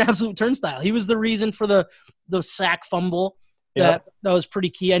he was an absolute turnstile. He was the reason for the sack fumble. That was pretty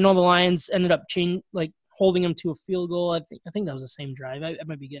key. I know the Lions ended up holding him to a field goal. I think that was the same drive. I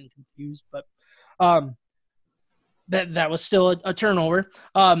might be getting confused, but that was still a turnover.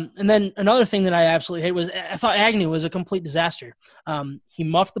 And then another thing that I absolutely hate was I thought Agnew was a complete disaster. He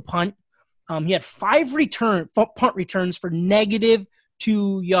muffed the punt. He had 5 punt returns for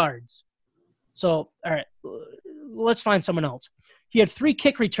 -2 yards. So, all right, let's find someone else. He had 3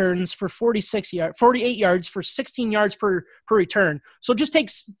 kick returns for 48 yards for 16 yards per return. So just take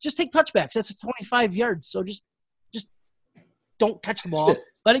touchbacks. That's 25 yards. So just don't catch the ball.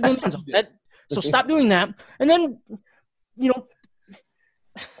 Let it go in the end zone. So stop doing that. And then,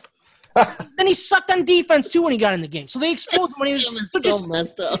 then he sucked on defense too when he got in the game. So they exposed him when he was so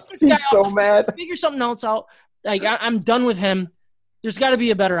messed up. He's so mad. Figure something else out. Like I'm done with him. There's got to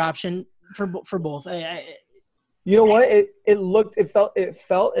be a better option for both. You know what? It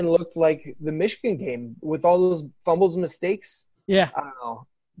felt and looked like the Michigan game with all those fumbles and mistakes. Yeah. I don't know.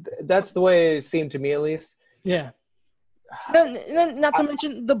 That's the way it seemed to me, at least. Yeah. Then not to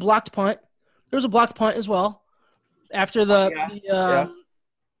mention the blocked punt. There was a blocked punt as well after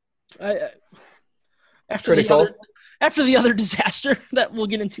after the other disaster that we'll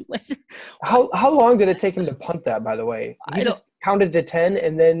get into later. How long did it take him to punt that, by the way? He just counted to 10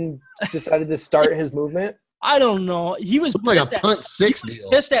 and then decided to start his movement? I don't know. He was like a punt 6 deal.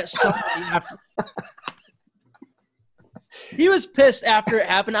 Pissed at somebody after. He was pissed after it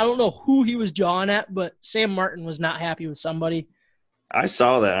happened. I don't know who he was jawing at, but Sam Martin was not happy with somebody. I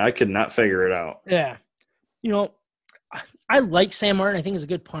saw that. I could not figure it out. Yeah. I like Sam Martin. I think he's a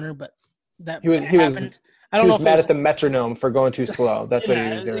good punter, but that he was happened. I don't know. He was mad at the metronome for going too slow. That's what he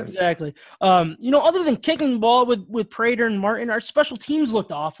was doing. Exactly. Other than kicking the ball with Prater and Martin, our special teams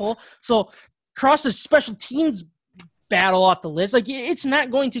looked awful. So cross the special teams battle off the list. Like, it's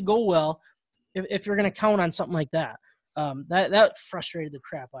not going to go well if you're going to count on something like that. That frustrated the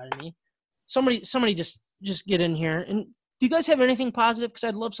crap out of me. Somebody just get in here. And do you guys have anything positive? Because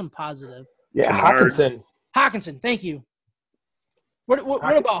I'd love some positive. Yeah, Hawkinson. Thank you. What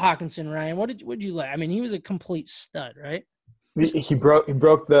about Hawkinson, Ryan? What did you like? I mean, he was a complete stud, right? He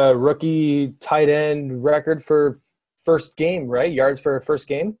broke the rookie tight end record for first game, right? Yards for a first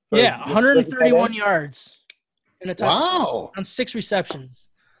game. 131 yards in a touchdown. Wow. On 6 receptions.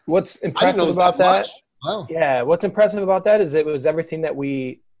 What's impressive about that? Wow. Yeah, what's impressive about that is it was everything that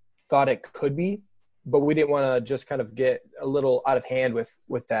we thought it could be, but we didn't want to just kind of get a little out of hand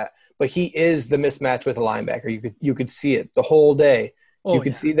with that. But he is the mismatch with a linebacker. You could see it the whole day. You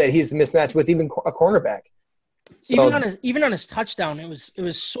could see that he's the mismatch with even a cornerback. So, even on his touchdown, it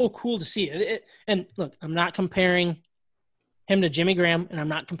was so cool to see it. And look, I'm not comparing him to Jimmy Graham, and I'm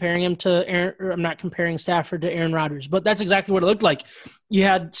not comparing Stafford to Aaron Rodgers, but that's exactly what it looked like. You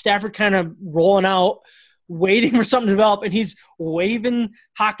had Stafford kind of rolling out, waiting for something to develop, and he's waving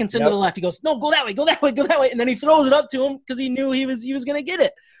Hawkinson to the left. He goes, "No, go that way, go that way, go that way," and then he throws it up to him because he knew he was going to get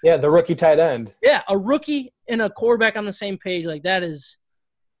it. Yeah, the rookie tight end. Yeah, a rookie and a quarterback on the same page, like that is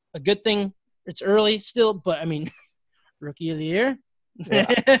a good thing. It's early still, but I mean, rookie of the year. Yeah.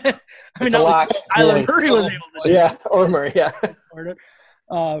 I mean, Kyler Murray was able to do it. Or Murray, yeah.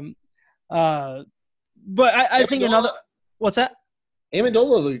 But I think another – what's that?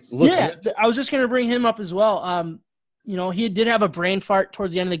 Amendola looked good. I was just going to bring him up as well. He did have a brain fart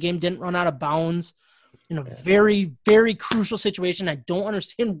towards the end of the game, didn't run out of bounds in a very, very crucial situation. I don't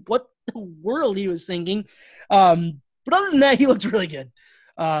understand what the world he was thinking. But other than that, he looked really good.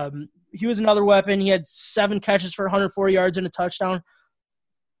 He was another weapon. He had 7 catches for 104 yards and a touchdown.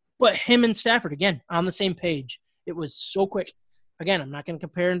 But him and Stafford, again, on the same page. It was so quick. Again, I'm not going to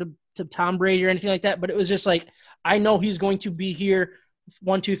compare him to Tom Brady or anything like that, but it was just like, I know he's going to be here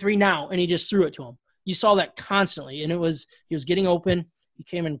 1, 2, 3 now, and he just threw it to him. You saw that constantly, and he was getting open. He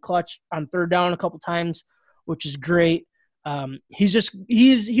came in clutch on 3rd down a couple times, which is great.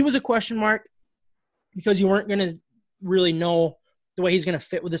 He was a question mark because you weren't going to really know the way he's going to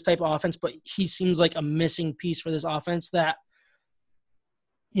fit with this type of offense, but he seems like a missing piece for this offense that,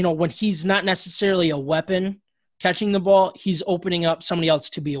 when he's not necessarily a weapon catching the ball, he's opening up somebody else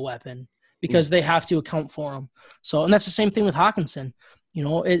to be a weapon because they have to account for him. So, and that's the same thing with Hawkinson.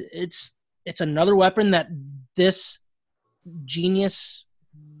 It's another weapon that this genius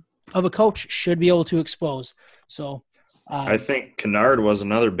of a coach should be able to expose. So, I think Kennard was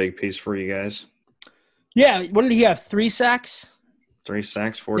another big piece for you guys. Yeah. What did he have? 3 sacks? 3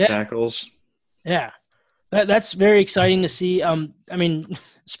 sacks, 4 tackles. Yeah. That's very exciting to see. I mean,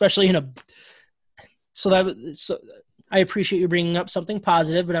 especially so I appreciate you bringing up something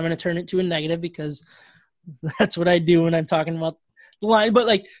positive, but I'm going to turn it to a negative because that's what I do when I'm talking about the line.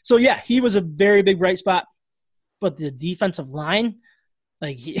 But he was a very big bright spot, but the defensive line,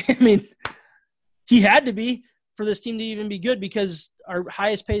 he had to be for this team to even be good because our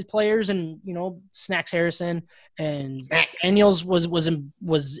highest paid players and, Snacks Harrison and Daniels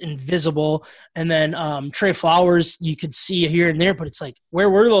was invisible. And then Trey Flowers, you could see here and there, but it's like, where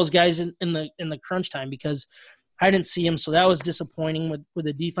were those guys in the crunch time? Because I didn't see him. So that was disappointing with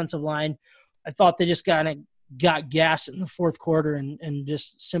the defensive line. I thought they just got gassed in the fourth quarter and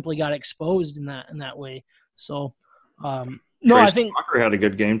just simply got exposed in that way. So, no, Trace I think Walker had a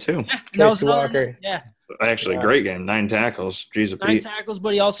good game too. Yeah, Trace Walker. Yeah. Actually, great game. 9 tackles. Jeez, 9 tackles,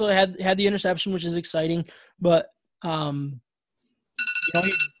 but he also had the interception, which is exciting. But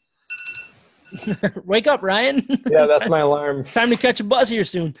wake up, Ryan. Yeah, that's my alarm. Time to catch a bus here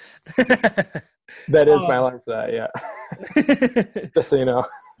soon. That is my alarm for that, yeah. Just so you know.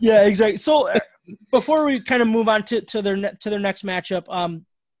 Yeah, exactly. So before we kind of move on to their next matchup,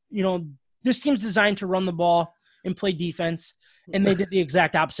 this team's designed to run the ball and play defense, and they did the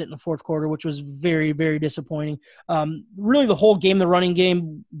exact opposite in the fourth quarter, which was very, very disappointing. Really, the whole game, the running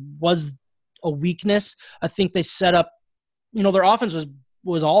game was a weakness. I think they set up, their offense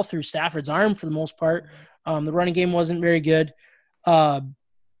was all through Stafford's arm for the most part. The running game wasn't very good. What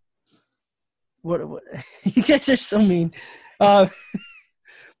you guys are so mean. And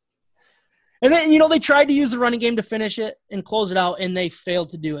then, they tried to use the running game to finish it and close it out, and they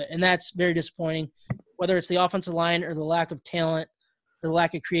failed to do it. And that's very disappointing, whether it's the offensive line or the lack of talent or the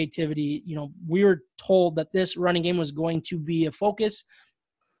lack of creativity. We were told that this running game was going to be a focus,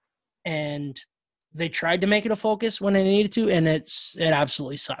 and they tried to make it a focus when they needed to, and it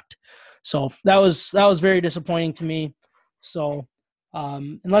absolutely sucked. So that was very disappointing to me. So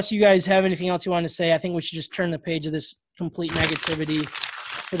unless you guys have anything else you want to say, I think we should just turn the page of this complete negativity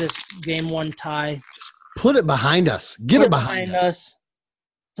for this game one tie. Put it behind us. Get it behind us.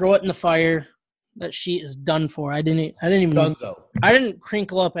 Throw it in the fire. That sheet is done for. I didn't even. Dunzo. I didn't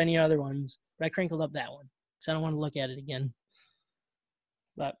crinkle up any other ones, but I crinkled up that one because I don't want to look at it again.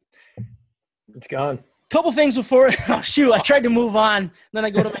 But it's gone. Couple things before. Oh shoot! I tried to move on. Then I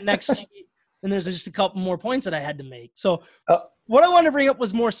go to my next sheet, and there's just a couple more points that I had to make. So what I wanted to bring up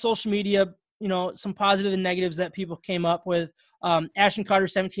was more social media. Some positive and negatives that people came up with. Ashton Carter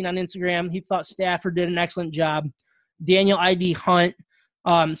 17 on Instagram. He thought Stafford did an excellent job. Daniel ID Hunt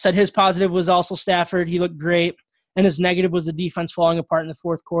said his positive was also Stafford. He looked great. And his negative was the defense falling apart in the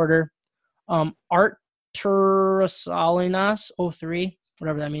fourth quarter. Art Turasalinas 03,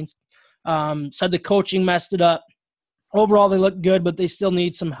 whatever that means, said the coaching messed it up. Overall, they look good, but they still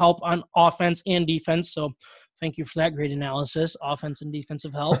need some help on offense and defense. So thank you for that great analysis, offense and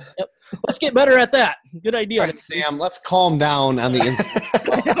defensive help. Yep. Let's get better at that. Good idea. All right, Sam, let's calm down on the inside.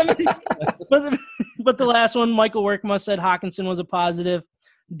 But the last one, Michael Workma said Hawkinson was a positive.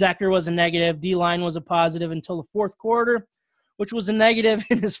 Decker was a negative. D-line was a positive until the fourth quarter, which was a negative.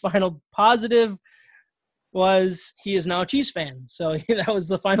 And his final positive was he is now a Chiefs fan. So that was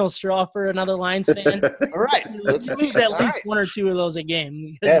the final straw for another Lions fan. All right. Let's lose at least one or two of those a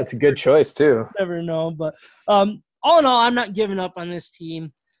game. Yeah, it's a good choice, too. You never know. But all in all, I'm not giving up on this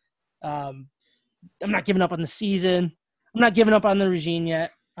team. I'm not giving up on the season. I'm not giving up on the regime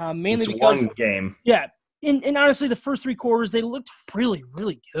yet. Mainly It's because one game. Yeah. And honestly, the first three quarters, they looked really,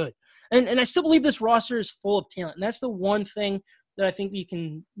 really good. And I still believe this roster is full of talent. And that's the one thing that I think you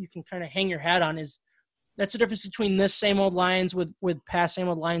can kind of hang your hat on is that's the difference between this same old Lions with past same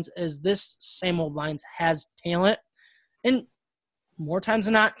old Lions is this same old Lions has talent. And more times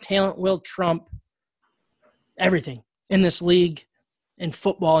than not, talent will trump everything in this league, in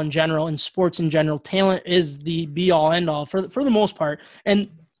football in general, in sports in general. Talent is the be-all, end-all for the most part. And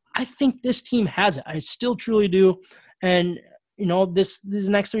I think this team has it. I still truly do. And, these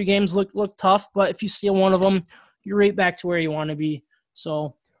next three games look tough, but if you steal one of them, you're right back to where you want to be.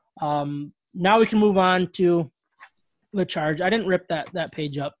 So now we can move on to the Charge. I didn't rip that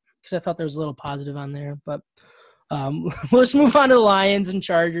page up because I thought there was a little positive on there. But let's move on to the Lions and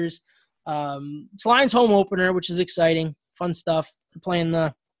Chargers. It's Lions home opener, which is exciting, fun stuff. They're playing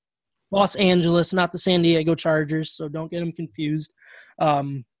the Los Angeles, not the San Diego Chargers, so don't get them confused.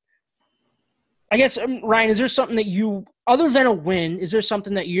 I guess, Ryan, is there something that you, other than a win, is there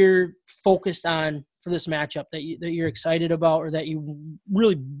something that you're focused on for this matchup that you're excited about or that you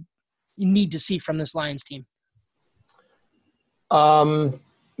really need to see from this Lions team?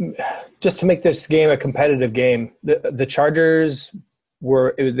 Just to make this game a competitive game. The Chargers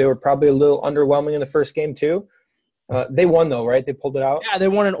were probably a little underwhelming in the first game too. They won though, right? They pulled it out. Yeah, they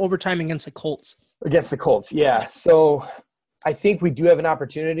won in overtime against the Colts. Yeah. So I think we do have an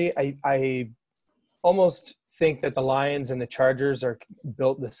opportunity. I almost think that the Lions and the Chargers are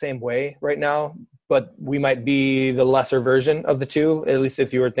built the same way right now, but we might be the lesser version of the two, at least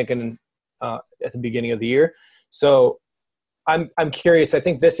if you were thinking at the beginning of the year. So I'm curious. I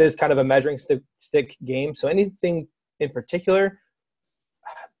think this is kind of a measuring stick game. So anything in particular,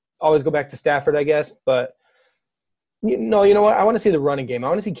 always go back to Stafford, I guess. But you know what? I want to see the running game. I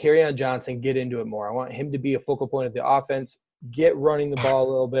want to see Kerryon Johnson get into it more. I want him to be a focal point of the offense, get running the ball a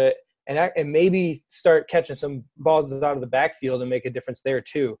little bit, and maybe start catching some balls out of the backfield and make a difference there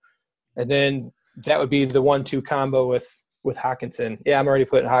too. And then that would be the 1-2 combo with Hockenson. Yeah, I'm already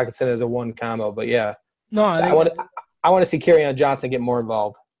putting Hockenson as a 1 combo, but yeah. No, I want to see Kerryon Johnson get more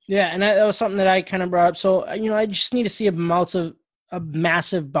involved. Yeah, and that was something that I kind of brought up. So, I just need to see a massive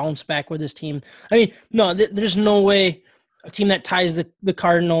bounce back with this team. I mean, no, there's no way a team that ties the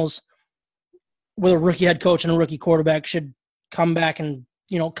Cardinals with a rookie head coach and a rookie quarterback should come back and,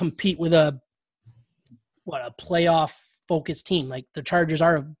 compete with a playoff-focused team. Like, the Chargers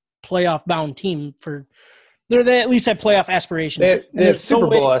are a playoff-bound team they at least have playoff aspirations. They have Super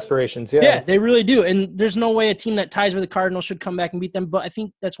Bowl aspirations, yeah. Yeah, they really do. And there's no way a team that ties with the Cardinals should come back and beat them. But I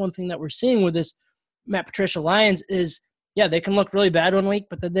think that's one thing that we're seeing with this Matt Patricia Lions is, yeah, they can look really bad one week,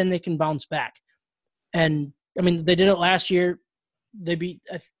 but then they can bounce back. And, I mean, they did it last year. They beat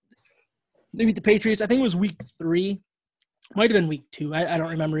the Patriots. I think it was week 3. Might have been week 2. I don't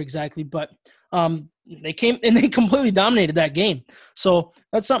remember exactly. But they came and they completely dominated that game. So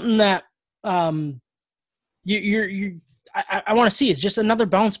that's something that I want to see. It's just another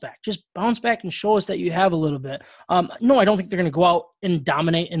bounce back. Just bounce back and show us that you have a little bit. No, I don't think they're going to go out and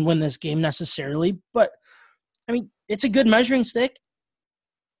dominate and win this game necessarily. But, I mean, it's a good measuring stick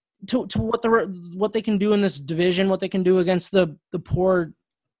to what they can do in this division, what they can do against the poor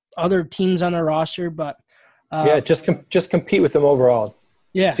other teams on their roster. But just compete with them overall.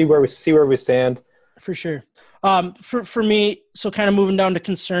 Yeah, see where we stand for sure. For me, so kind of moving down to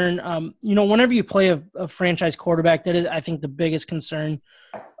concern, whenever you play a franchise quarterback, that is, I think, the biggest concern.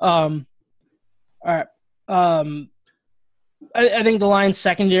 All right. I think the Lions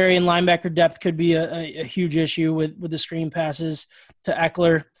secondary and linebacker depth could be a huge issue with the screen passes to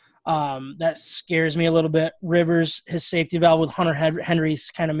Eckler. That scares me a little bit. Rivers, his safety valve with Hunter Henry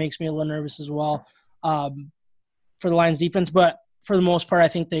kind of makes me a little nervous as well for the Lions defense. But for the most part, I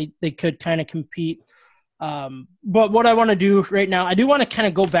think they could kind of compete. But what I want to do right now, I do want to kind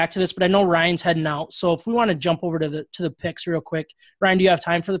of go back to this, but I know Ryan's heading out. So if we want to jump over to the picks real quick. Ryan, do you have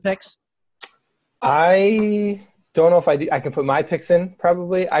time for the picks? I don't know if I can put my picks in,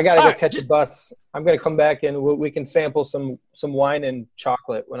 probably. I got to go catch a bus. I'm going to come back and we can sample some wine and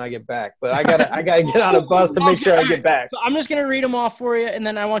chocolate when I get back. But I got to get on a bus to make sure I get back. So I'm just going to read them off for you, and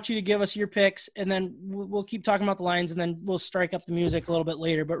then I want you to give us your picks, and then we'll keep talking about the Lions, and then we'll strike up the music a little bit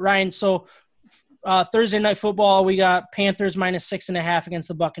later. But, Ryan, so Thursday Night Football, we got Panthers minus 6.5 against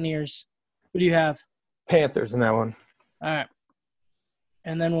the Buccaneers. What do you have? Panthers in that one. All right.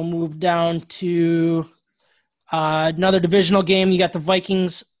 And then we'll move down to another divisional game. You got the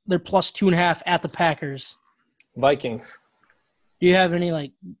Vikings. They're plus 2.5 at the Packers. Vikings. Do you have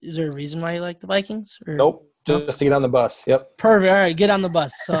any, is there a reason why you like the Vikings? Or? Nope. Just to get on the bus. Yep. Perfect. All right. Get on the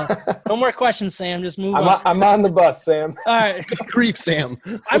bus. So no more questions, Sam. Just move on. I'm on the bus, Sam. All right. Creep, Sam.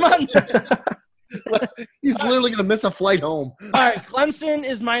 I'm on. He's literally going to miss a flight home. All right. Clemson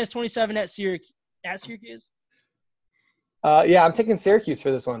is minus 27 at Syracuse. At Syracuse? Yeah, I'm taking Syracuse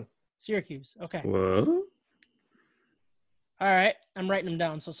for this one. Syracuse. Okay. What? All right. I'm writing them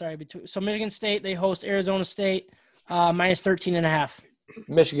down. So sorry. So Michigan State, they host Arizona State, minus 13.5.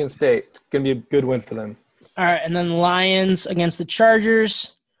 Michigan State. It's going to be a good win for them. All right. And then Lions against the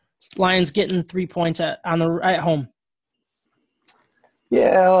Chargers. Lions getting 3 points at home.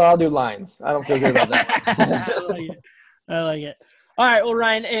 Yeah, I'll do Lions. I don't feel good about that. I like it. All right. Well,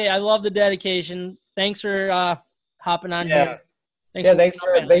 Ryan, hey, I love the dedication. Thanks for hopping on here. Thanks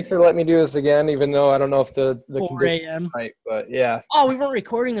for letting me do this again, even though I don't know if the 4 a.m. right, but yeah. Oh, we weren't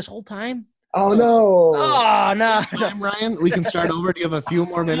recording this whole time? Oh, no. Oh, no. Ryan, we can start over. Do you have a few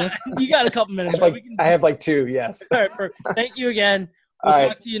more minutes? You got a couple minutes. I have 2, yes. All right, perfect. Thank you again. We'll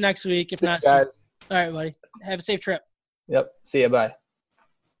talk to you next week, if not soon. All right, buddy. Have a safe trip. Yep. See you. Bye.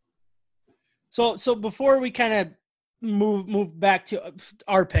 So before we kind of move back to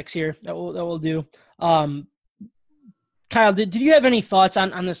our picks here that we'll do, Kyle, did you have any thoughts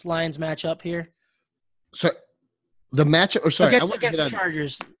on this Lions matchup here? So the matchup, or sorry, against the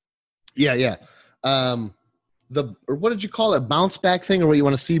Chargers. Yeah. Or what did you call it? Bounce back thing, or what you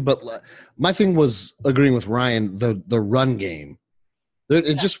want to see? But my thing was agreeing with Ryan. The run game,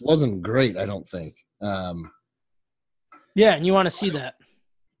 it just wasn't great. I don't think. Yeah, and you want to see that.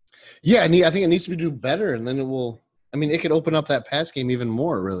 Yeah, I think it needs to do better, and then it will. I mean, it could open up that pass game even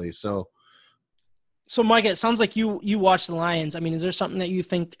more, really. So, Mike, it sounds like you watch the Lions. I mean, is there something that you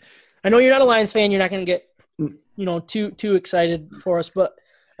think? I know you're not a Lions fan. You're not going to get too excited for us. But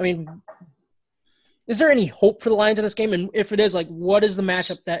I mean, is there any hope for the Lions in this game? And if it is, like, what is the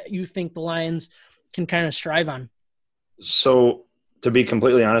matchup that you think the Lions can kind of strive on? So, to be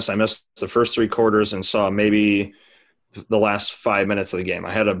completely honest, I missed the first 3 quarters and saw maybe the last 5 minutes of the game.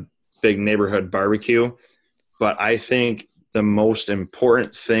 I had a big neighborhood barbecue, but I think the most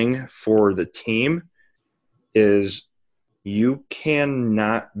important thing for the team is you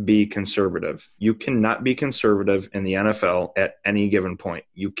cannot be conservative. You cannot be conservative in the NFL at any given point.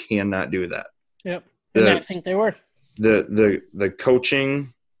 You cannot do that. Yep. And I think they were. The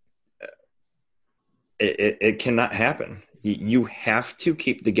coaching, it cannot happen. You have to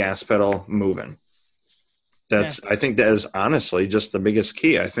keep the gas pedal moving. I think that is honestly just the biggest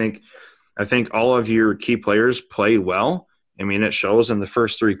key. I think all of your key players play well. I mean, it shows in the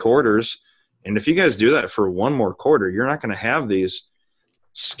first 3 quarters. And if you guys do that for one more quarter, you're not going to have these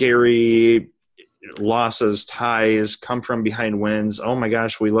scary losses, ties, come from behind wins. Oh my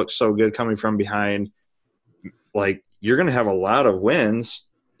gosh, we look so good coming from behind. Like, you're going to have a lot of wins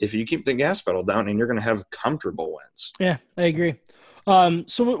if you keep the gas pedal down, and you're going to have comfortable wins. Yeah, I agree.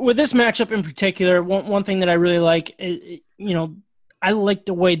 So with this matchup in particular, one thing that I really like, I like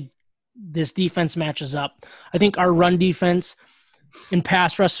the way this defense matches up. I think our run defense and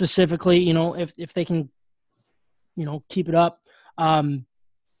pass rush specifically, if they can, keep it up,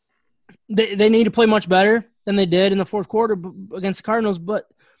 they need to play much better than they did in the fourth quarter against the Cardinals. But,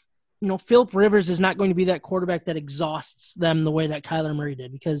 Phillip Rivers is not going to be that quarterback that exhausts them the way that Kyler Murray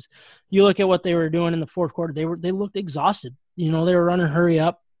did, because you look at what they were doing in the fourth quarter, they looked exhausted. They were running hurry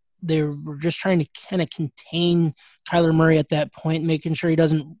up. They were just trying to kind of contain Kyler Murray at that point, making sure he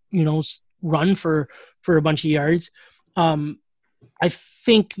doesn't, run for a bunch of yards. I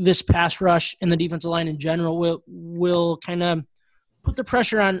think this pass rush and the defensive line in general will kind of put the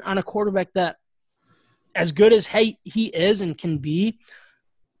pressure on a quarterback that, as good as he is and can be,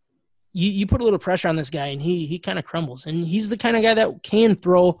 you put a little pressure on this guy and he kind of crumbles. And he's the kind of guy that can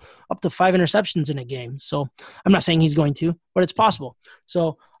throw up to 5 interceptions in a game. So I'm not saying he's going to, but it's possible.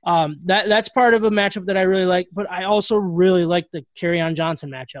 So that's part of a matchup that I really like. But I also really like the Kerryon Johnson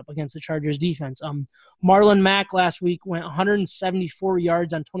matchup against the Chargers defense. Marlon Mack last week went 174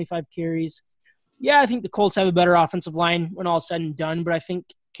 yards on 25 carries. Yeah, I think the Colts have a better offensive line when all is said and done, but I think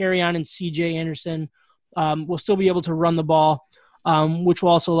Kerryon and C.J. Anderson will still be able to run the ball, which will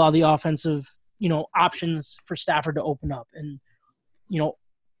also allow the offensive, options for Stafford to open up and,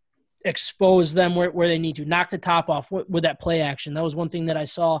 expose them where they need to. Knock the top off with that play action. That was one thing that I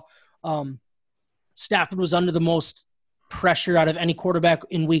saw. Stafford was under the most pressure out of any quarterback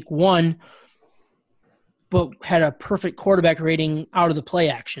in week 1, but had a perfect quarterback rating out of the play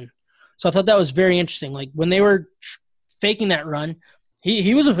action. So I thought that was very interesting. Like, when they were faking that run,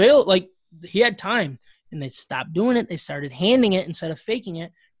 he was available. Like, he had time. And they stopped doing it. They started handing it instead of faking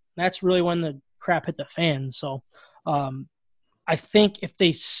it. That's really when the crap hit the fan. So I think if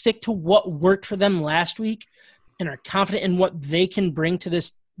they stick to what worked for them last week and are confident in what they can bring to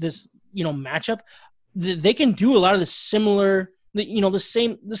this matchup, they can do a lot of the similar, the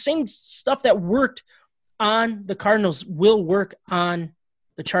same stuff that worked on the Cardinals will work on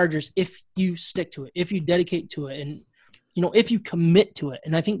the Chargers if you stick to it, if you dedicate to it, and if you commit to it.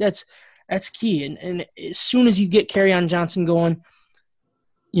 And I think that's key. And as soon as you get Kerryon Johnson going,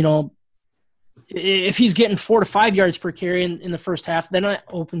 if he's getting 4 to 5 yards per carry in the first half, then it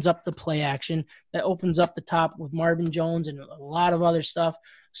opens up the play action. That opens up the top with Marvin Jones and a lot of other stuff.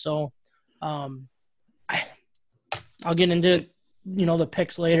 So I'll get into, the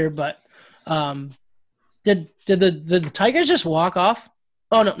picks later, but did the Tigers just walk off?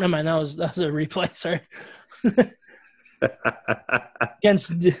 Oh, no, never mind. That was a replay. Sorry.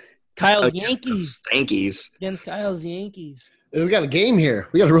 Against Kyle's Yankees. Against Kyle's Yankees. We got a game here.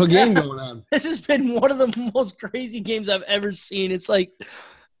 We got a real game going on. This has been one of the most crazy games I've ever seen. It's like,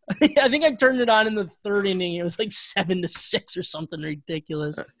 I think I turned it on in the third inning. It was like 7-6 or something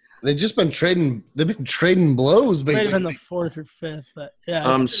ridiculous. They've just been trading. They've been trading blows, basically. Might have been the fourth or fifth, but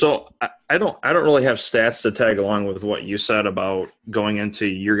yeah. So I don't really have stats to tag along with what you said about going into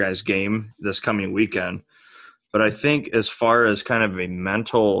your guys' game this coming weekend. But I think as far as kind of a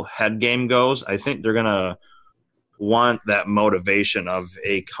mental head game goes, I think they're going to want that motivation of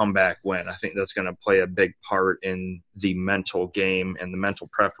a comeback win. I think that's going to play a big part in the mental game and the mental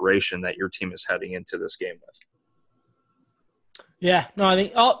preparation that your team is heading into this game with. Yeah, no, I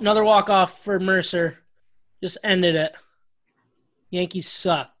think another walk-off for Mercer. Just ended it. Yankees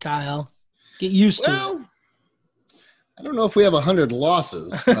suck, Kyle. Get used to it. I don't know if we have 100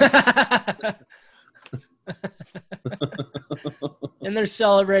 losses. And And they're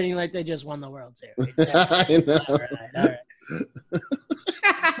celebrating like they just won the World Series. I know. All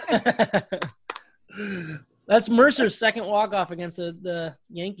right. That's Mercer's second walk-off against the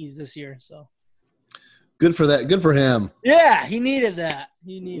Yankees this year. So Good for that. Good for him. yeah, he needed that.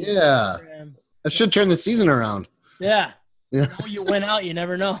 That for him. That should turn the season around. Yeah. Yeah. You went out, you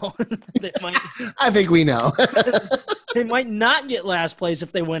never know. I think we know. They might not get last place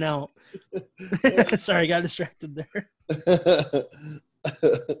if they went out. Sorry, got distracted there.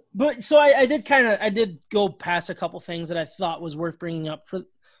 But so I did go past a couple things that I thought was worth bringing up. So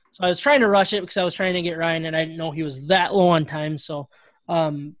I was trying to rush it because I was trying to get Ryan, and I didn't know he was that low on time. So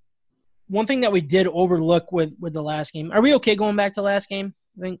one thing that we did overlook with the last game. Are we okay going back to last game?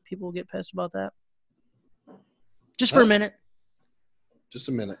 I think people will get pissed about that. Just for a minute. Just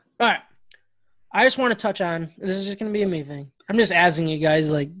a minute. All right. I just want to touch on – this is just going to be a me thing. I'm just asking you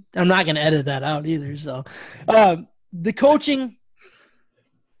guys. Like, I'm not going to edit that out either. So the coaching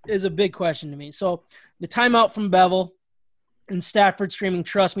is a big question to me. So the timeout from Bevel and Stafford screaming,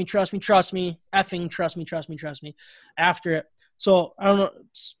 trust me, trust me, trust me, effing trust me, trust me, trust me, after it. So I don't know –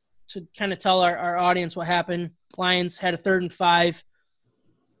 to kind of tell our audience what happened. Lions had a 3rd and 5.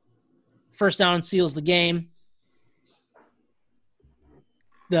 First down seals the game.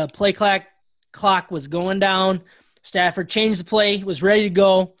 The play clock was going down. Stafford changed the play, was ready to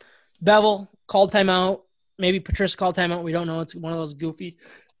go. Bevel called timeout. Maybe Patricia called timeout. We don't know. It's one of those goofy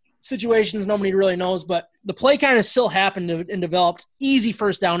situations nobody really knows. But the play kind of still happened and developed. Easy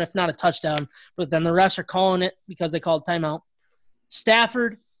first down, if not a touchdown. But then the refs are calling it because they called timeout.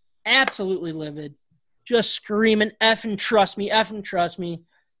 Stafford, absolutely livid, just screaming, effing trust me,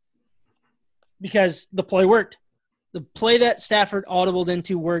 because the play worked. The play that Stafford audibled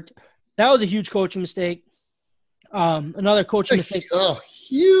into worked. That was a huge coaching mistake. Another coaching mistake. Oh,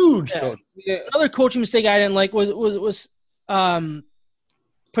 huge coach. Yeah. Another coaching mistake I didn't like was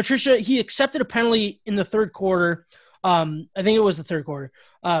Patricia. He accepted a penalty in the third quarter. I think it was the third quarter.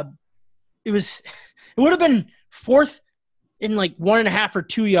 It would have been 4th in like 1.5 or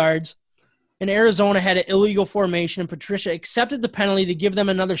 2 yards. And Arizona had an illegal formation, and Patricia accepted the penalty to give them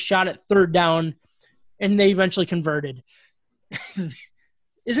another shot at 3rd down, and they eventually converted.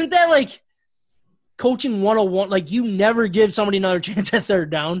 Isn't that like coaching 101? Like, you never give somebody another chance at 3rd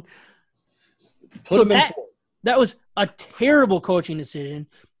down. That was a terrible coaching decision.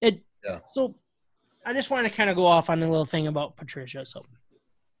 So I just want to kind of go off on a little thing about Patricia. So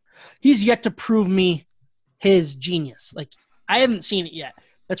he's yet to prove me his genius. Like, I haven't seen it yet.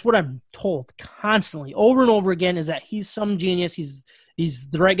 That's what I'm told constantly, over and over again, is that he's some genius. He's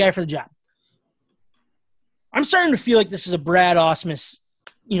the right guy for the job. I'm starting to feel like this is a Brad Ausmus,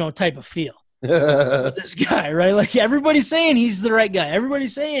 type of feel. This guy, right? Like, everybody's saying he's the right guy.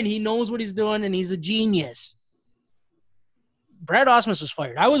 Everybody's saying he knows what he's doing and he's a genius. Brad Ausmus was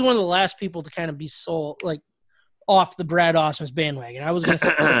fired. I was one of the last people to kind of be off the Brad Ausmus bandwagon. I was going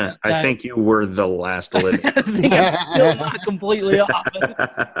to. I think you were the last living. I think I'm still not completely off.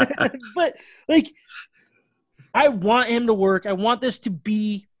 But I want him to work. I want this to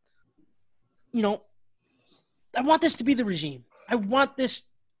be, I want this to be the regime. I want this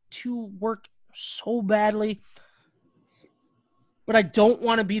to work so badly. But I don't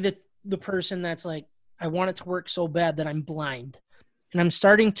want to be the person that's like, I want it to work so bad that I'm blind. And I'm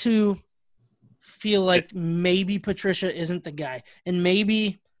starting to feel like maybe Patricia isn't the guy, and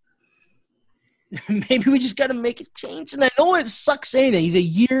maybe we just got to make it change. And I know it sucks saying that he's a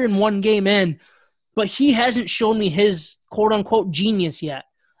year and 1 game in, but he hasn't shown me his quote unquote genius yet,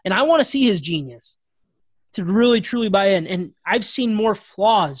 and I want to see his genius to really truly buy in. And I've seen more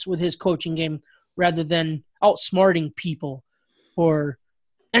flaws with his coaching game rather than outsmarting people or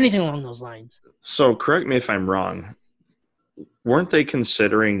anything along those lines. So correct me if I'm wrong. Weren't they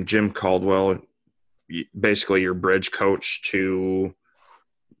considering Jim Caldwell basically your bridge coach to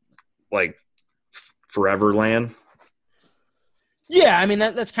like Foreverland? Yeah, I mean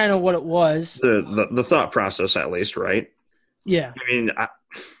that's kind of what it was. The thought process, at least, right? Yeah. I mean,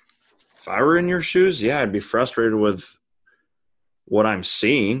 if I were in your shoes, yeah, I'd be frustrated with what I'm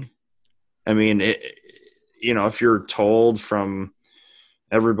seeing. I mean, if you're told from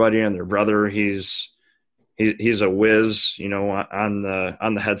everybody and their brother he's a whiz, on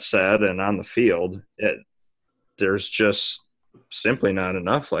the headset and on the field, there's just simply not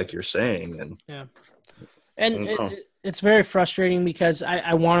enough, like you're saying. And yeah, and it's very frustrating because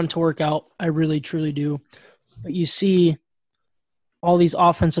I want him to work out. I really, truly do. But you see all these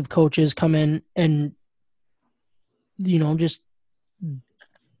offensive coaches come in and, just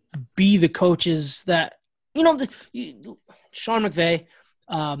be the coaches that, Sean McVay,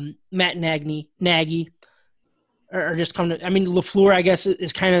 Matt Nagy, are just coming to – I mean, LaFleur, I guess,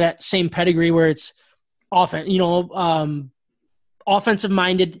 is kind of that same pedigree where it's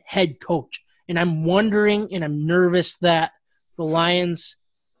offensive-minded head coach. And I'm wondering and I'm nervous that the Lions –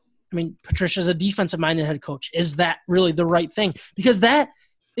 I mean, Patricia's a defensive-minded head coach. Is that really the right thing? Because that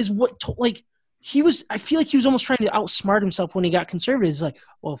is what I feel like he was almost trying to outsmart himself when he got conservative. He's like,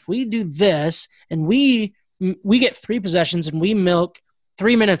 well, if we do this and we get 3 possessions and we milk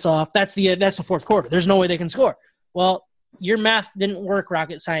 3 minutes off, that's the fourth quarter. There's no way they can score. Well, your math didn't work,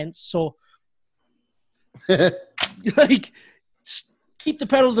 rocket science. So, keep the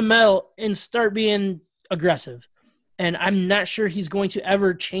pedal to the metal and start being aggressive. And I'm not sure he's going to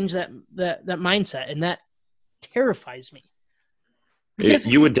ever change that mindset, and that terrifies me. Because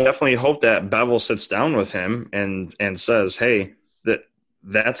you would definitely hope that Bevel sits down with him and says, "Hey,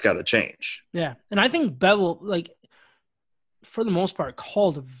 that's got to change." Yeah, and I think Bevel, for the most part,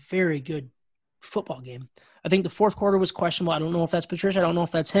 called a very good football game. I think the fourth quarter was questionable. I don't know if that's Patricia. I don't know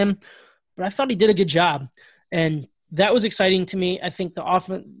if that's him, but I thought he did a good job, and that was exciting to me. I think the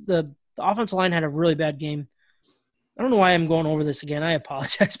offensive line had a really bad game. I don't know why I'm going over this again. I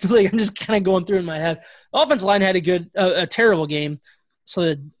apologize, but I'm just kind of going through in my head. The offensive line had a terrible game, so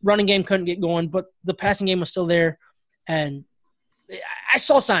the running game couldn't get going, but the passing game was still there, and I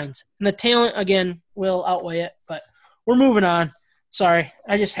saw signs. And the talent, again, will outweigh it, but we're moving on. Sorry,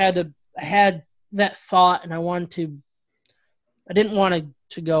 I had that thought, and I didn't want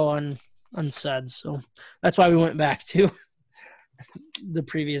to go unsaid, so that's why we went back to the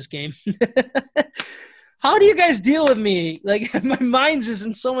previous game. How do you guys deal with me? My mind's just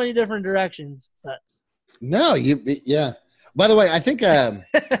in so many different directions. But no, yeah. By the way, I think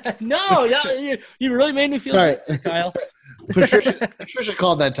no, you really made me feel like Kyle. Patricia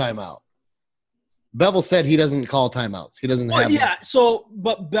called that timeout. Bevel said he doesn't call timeouts. He doesn't have. Yeah. So,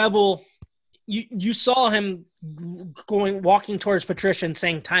 but Bevel, you saw him walking towards Patricia and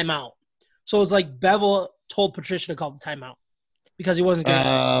saying timeout. So it was like Bevel told Patricia to call the timeout because he wasn't going.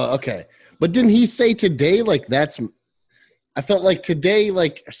 Okay. But didn't he say today, that's – I felt like today,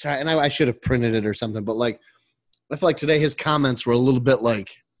 and I should have printed it or something, but, I feel like today his comments were a little bit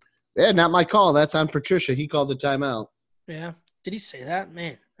yeah, not my call. That's on Patricia. He called the timeout. Yeah. Did he say that?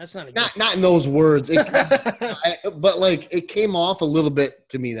 Man, that's not a good – Not in those words. But, it came off a little bit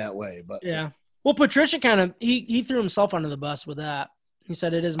to me that way. But yeah. Well, Patricia kind of – he threw himself under the bus with that. He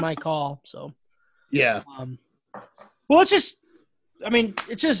said it is my call, so. Yeah. Well, it's just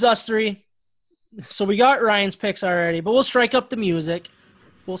us three. So we got Ryan's picks already, but we'll strike up the music.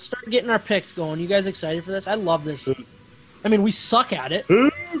 We'll start getting our picks going. You guys excited for this? I love this. I mean, we suck at it.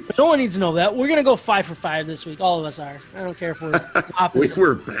 But no one needs to know that. We're going to go 5 for 5 this week. All of us are. I don't care if we're opposite. We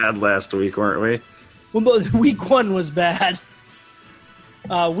were bad last week, weren't we? Well, week 1 was bad.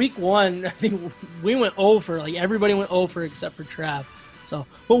 Week 1, I think we went 0 for. Everybody went 0 for except for Trav. So,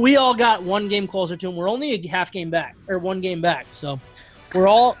 but we all got one game closer to him. We're only a half game back, or 1 game back. So we're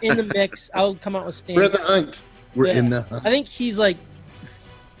all in the mix. I'll come out with Stan. We're in the hunt. We're in the hunt. I think he's I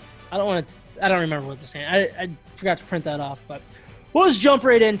don't remember what to say. I forgot to print that off, but we'll just jump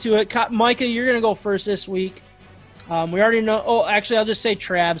right into it. Micah, you're going to go first this week. We already know. Oh, actually, I'll just say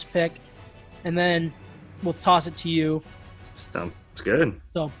Trav's pick, and then we'll toss it to you. Sounds good.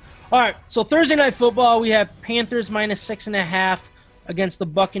 So, all right. So Thursday Night Football, we have Panthers -6.5 against the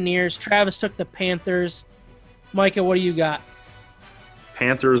Buccaneers. Travis took the Panthers. Micah, what do you got?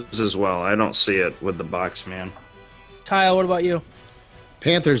 Panthers as well. I don't see it with the Bucs, man. Kyle, what about you?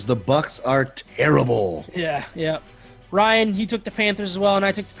 Panthers. The Bucs are terrible. Yeah. Ryan, he took the Panthers as well, and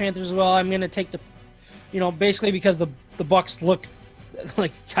I took the Panthers as well. I'm going to take basically because the Bucs looked,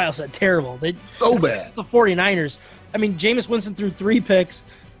 like Kyle said, terrible. So bad. It's the 49ers. I mean, Jameis Winston threw 3 picks,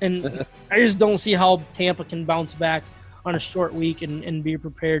 and I just don't see how Tampa can bounce back on a short week and be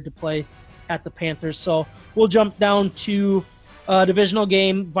prepared to play at the Panthers. So we'll jump down to a divisional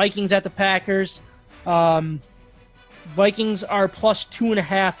game, Vikings at the Packers. Vikings are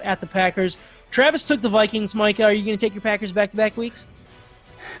 +2.5 at the Packers. Travis took the Vikings. Micah, are you going to take your Packers back-to-back weeks?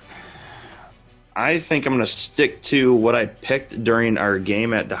 I think I'm going to stick to what I picked during our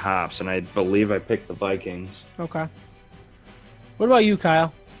game at DeHops, and I believe I picked the Vikings. Okay. What about you,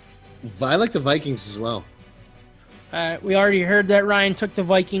 Kyle? I like the Vikings as well. We already heard that Ryan took the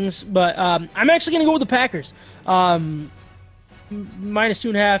Vikings, but I'm actually going to go with the Packers.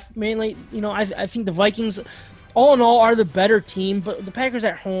 -2.5, mainly. I think the Vikings, all in all, are the better team, but the Packers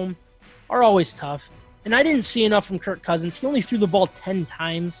at home are always tough. And I didn't see enough from Kirk Cousins. He only threw the ball 10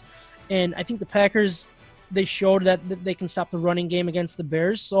 times. And I think the Packers, they showed that they can stop the running game against the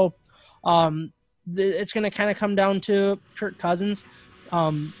Bears. So it's going to kind of come down to Kirk Cousins.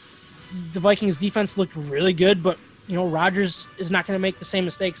 the Vikings defense looked really good, but Rodgers is not going to make the same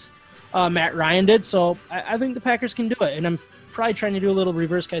mistakes Matt Ryan did. So I think the Packers can do it, and I'm probably trying to do a little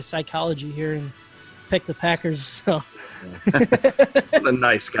reverse guy psychology here and pick the Packers. So The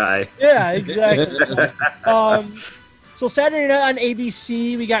nice guy. yeah, exactly. So Saturday night on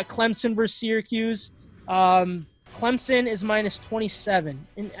ABC, we got Clemson versus Syracuse. Clemson is minus 27,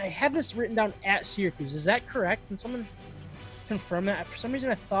 and I have this written down at Syracuse. Is that correct? Can someone confirm that? For some reason,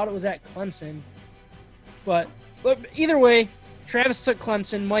 I thought it was at Clemson, but either way, Travis took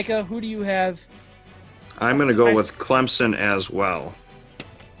Clemson. Micah, who do you have? I'm going to go with Clemson as well.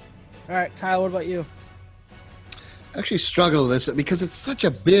 All right, Kyle, what about you? I actually struggle with this because it's such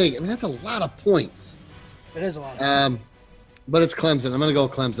a big. I mean, that's a lot of points. It is a lot. But it's Clemson. I'm going to go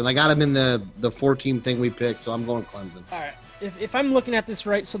with Clemson. I got him in the 4-team thing we picked, so I'm going Clemson. All right. If I'm looking at this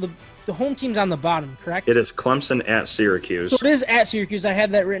right, so the home team's on the bottom, correct? It is Clemson at Syracuse. So it is at Syracuse. I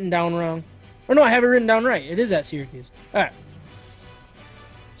had that written down wrong. Or no, I have it written down right. It is at Syracuse. All right.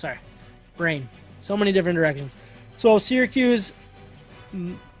 Sorry. Brain. So many different directions. So Syracuse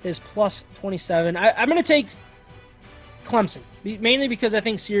is plus 27. I'm going to take Clemson, mainly because I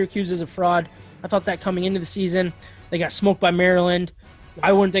think Syracuse is a fraud. I thought that coming into the season. They got smoked by Maryland.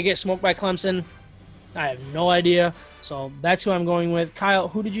 Why wouldn't they get smoked by Clemson? I have no idea. So that's who I'm going with. Kyle,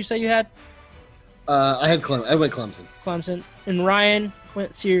 who did you say you had? I had Clemson. I went Clemson. Clemson. And Ryan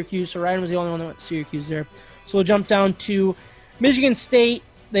went Syracuse. So Ryan was the only one that went Syracuse there. So we'll jump down to Michigan State.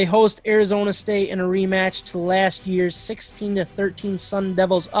 They host Arizona State in a rematch to last year's 16-13 Sun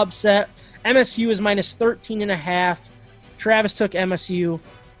Devils upset. MSU is minus 13.5. Travis took MSU.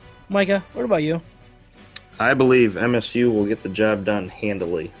 Micah, what about you? I believe MSU will get the job done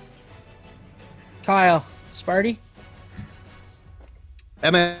handily. Kyle, Sparty?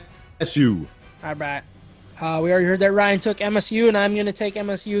 MSU. All right. We already heard that Ryan took MSU, and I'm going to take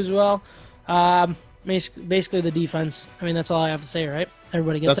MSU as well. Basically the defense. I mean, that's all I have to say, right?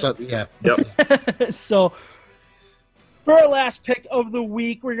 Everybody gets it? Yeah. Yep. So for our last pick of the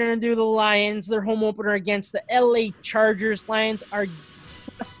week, we're going to do the Lions. Their home opener against the LA Chargers. Lions are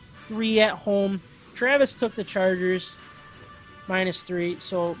 +3 at home. Travis took the Chargers -3.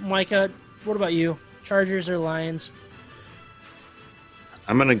 So, Micah, what about you? Chargers or Lions?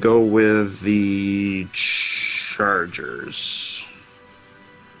 I'm going to go with the Chargers.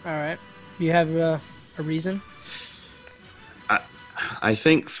 All right. Do you have a reason? I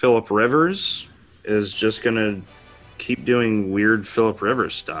think Phillip Rivers is just going to keep doing weird Phillip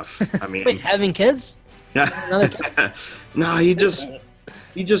Rivers stuff. I mean, Wait, having kids? Another kid? no, he just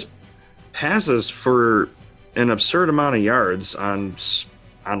passes for an absurd amount of yards on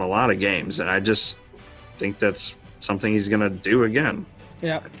a lot of games, and I just think that's something he's going to do again.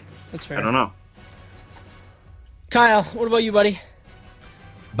 Yeah, that's fair. I don't know. Kyle, what about you, buddy?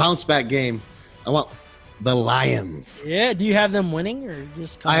 Bounce back game. I want the Lions. Yeah, do you have them winning or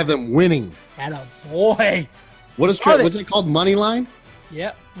just? I have them winning. Atta boy. What's it called? Money line?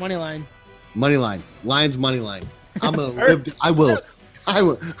 Yep, money line. Money line. Lions money line. I'm gonna live. I will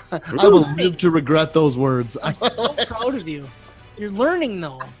live to regret those words. I'm so proud of you. You're learning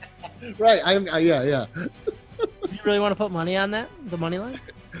though. Right. Yeah. Do you really want to put money on that? The money line?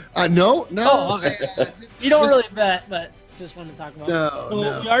 No. Oh, okay. You don't really bet, but just wanted to talk about it.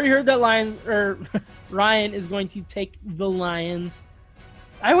 No. We already heard that Ryan is going to take the Lions.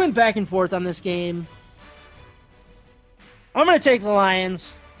 I went back and forth on this game. I'm going to take the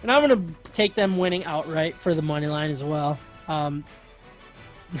Lions, and I'm going to take them winning outright for the money line as well.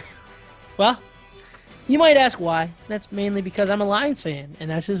 Well, you might ask why. That's mainly because I'm a Lions fan, and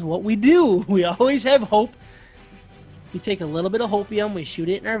that's just what we do. We always have hope. We take a little bit of hopium, we shoot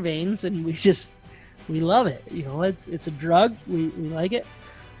it in our veins, and we love it. It's a drug. We like it.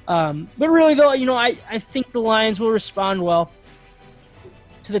 But really, though, I think the Lions will respond well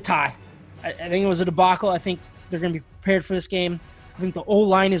to the tie. I think it was a debacle. I think they're going to be prepared for this game. I think the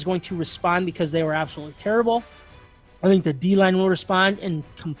O-line is going to respond because they were absolutely terrible. I think the D-line will respond and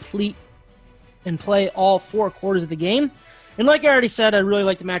complete and play all 4 quarters of the game. And like I already said, I really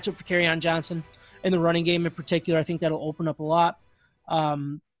like the matchup for Kerryon Johnson and the running game in particular. I think that'll open up a lot.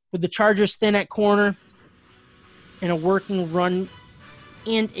 With the Chargers thin at corner and a working run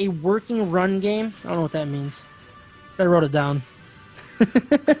game. I don't know what that means. I wrote it down.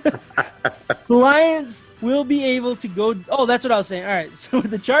 The Lions will be able to go. Oh, that's what I was saying. All right. So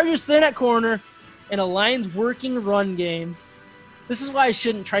with the Chargers thin at corner and a Lions working run game, this is why I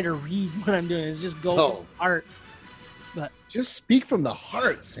shouldn't try to read what I'm doing. It's just go from the heart. But just speak from the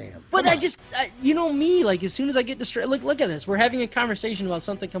heart, Sam. But you know me. Like as soon as I get distracted, look at this. We're having a conversation about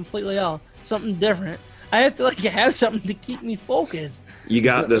something completely else, something different. I have to have something to keep me focused. You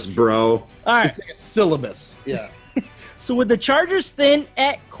got this, bro. All right. It's like a syllabus. Yeah. So with the Chargers thin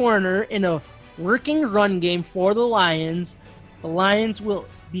at corner in a working run game for the Lions will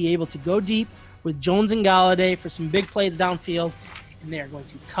be able to go deep with Jones and Galladay for some big plays downfield, and they are going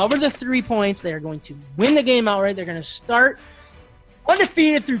to cover the 3 points. They are going to win the game outright. They're going to start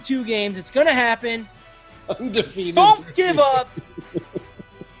undefeated through 2 games. It's going to happen. Undefeated. Don't give up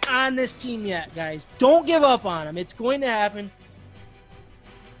on this team yet, guys. Don't give up on them. It's going to happen.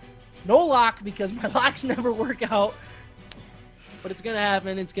 No lock, because my locks never work out. But it's going to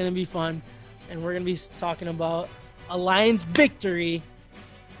happen. It's going to be fun. And we're going to be talking about a Lions victory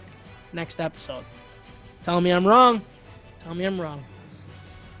next episode. Tell me I'm wrong. Tell me I'm wrong.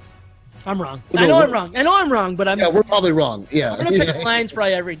 I'm wrong. I know I'm wrong, but we're probably wrong. Yeah. I'm going to pick the Lions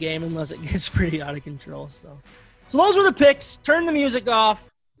probably every game unless it gets pretty out of control. So those were the picks. Turn the music off.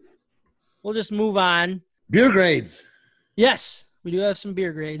 We'll just move on. Beer grades. Yes, we do have some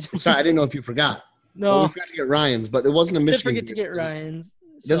beer grades. Sorry, I didn't know if you forgot. No. Well, we forgot to get Ryan's, but it wasn't a I did Michigan forget to beer. get Ryan's.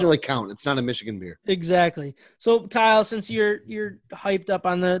 It doesn't really count. It's not a Michigan beer. Exactly. So, Kyle, since you're hyped up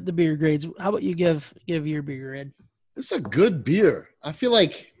on the beer grades, how about you give your beer grade? This is a good beer. I feel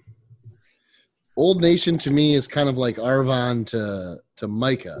like Old Nation to me is kind of like Arvon to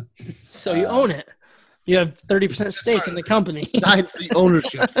Micah. So you own it. You have 30% stake in the company. Besides the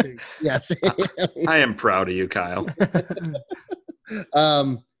ownership stake. Yes. I am proud of you, Kyle.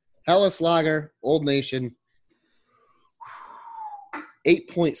 Hellas Lager, Old Nation,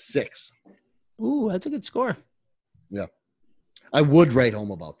 8.6. Ooh, that's a good score. Yeah. I would write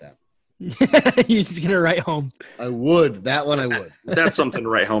home about that. You're just going to write home. I would. That one I would. That's something to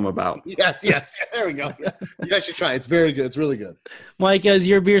write home about. Yes. There we go. Yeah. You guys should try it. It's very good. It's really good. Mike, is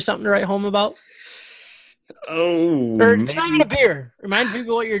your beer something to write home about? Oh, Or it's not even a beer. Remind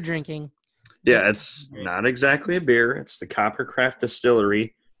people what you're drinking. Yeah, it's not exactly a beer. It's the Coppercraft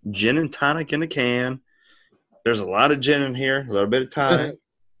Distillery gin and tonic in a can. There's a lot of gin in here, a little bit of tonic.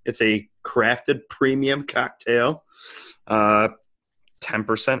 It's a crafted premium cocktail. 10%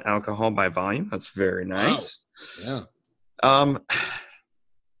 alcohol by volume. That's very nice. Wow. Yeah.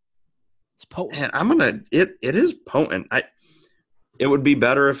 It's potent. And it is potent. It would be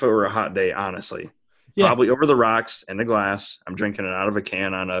better if it were a hot day, honestly. Yeah. Probably over the rocks in a glass. I'm drinking it out of a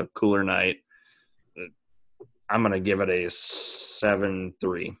can on a cooler night. I'm going to give it a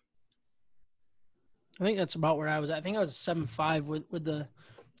 7.3. I think that's about where I was at. I think I was a 7.5 with the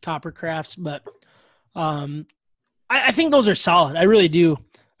Copper Crafts, but I think those are solid. I really do.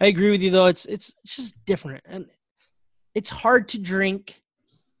 I agree with you, though. It's just different, and it's hard to drink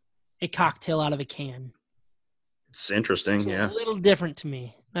a cocktail out of a can. It's interesting, It's yeah. a little different to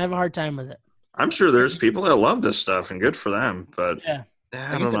me. I have a hard time with it. I'm sure there's people that love this stuff, and good for them. But Yeah. I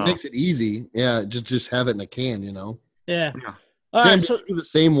I guess don't it know. makes it easy. Yeah, just have it in a can, you know. Yeah. Yeah. All Sam, right, so did you do the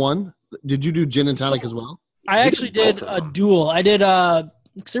same one? Did you do gin and tonic as well? I actually did both of a them. duel. I did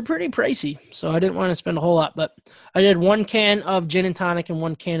because they're pretty pricey, so I didn't want to spend a whole lot. But I did 1 can of gin and tonic and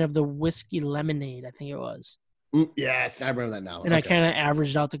 1 can of the whiskey lemonade, I think it was. Yes, I remember that now. And I kind of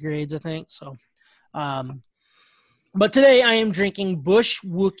averaged out the grades, I think. So, but today I am drinking Bush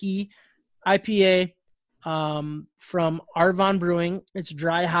Wookie IPA from Arvon Brewing. It's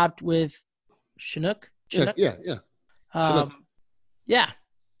dry hopped with Chinook. Yeah. Chinook. Yeah.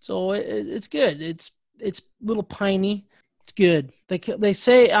 So it's good. It's a little piney. It's good. They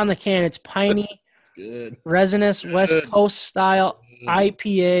say on the can it's piney, It's good. resinous, West Good. Coast style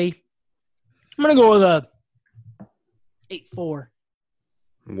IPA. I'm gonna go with a 8.4.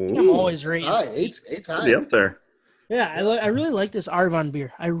 I'm Ooh, always rating. High. Eight's high. be up there. Yeah, I really like this Arvon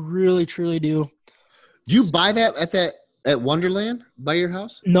beer. I really, truly do. Do you buy that at Wonderland by your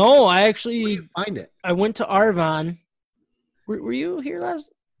house? No, I Where do actually you find it? I went to Arvon. Were you here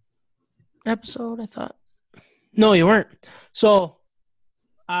last episode? I thought. No, you weren't. So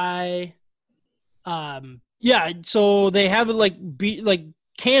so they have like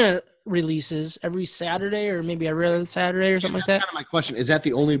can releases every Saturday or maybe every other Saturday or something like That's that. kind of my question. Is that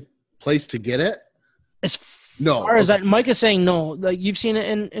the only place to get it? As No, far as okay. Mike is saying no. Like you've seen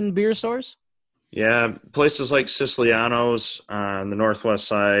it in beer stores? Yeah, places like Siciliano's on the northwest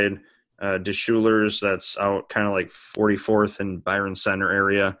side, DeSchuler's that's out kind of like 44th and Byron Center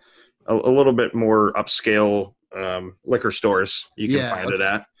area, a little bit more upscale liquor stores you can find it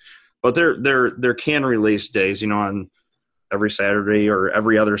at. But their can release days, on every Saturday or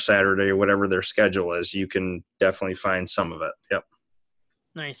every other Saturday or whatever their schedule is, you can definitely find some of it. Yep.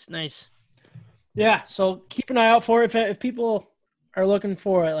 Nice. Yeah, so keep an eye out for it if people are looking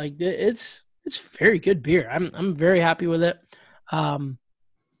for it. Like it's very good beer. I'm very happy with it.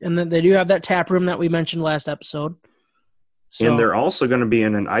 And then they do have that tap room that we mentioned last episode. So, And they're also going to be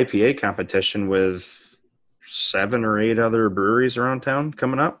in an IPA competition with 7 or 8 other breweries around town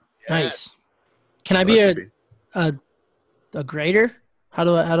coming up. nice. Can I be a grader? How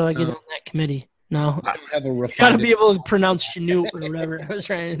do I get on that committee? No. I don't have a Got to refined. be able to pronounce Chinook or whatever I was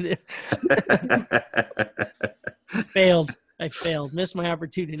trying to do. Failed. I failed. Missed my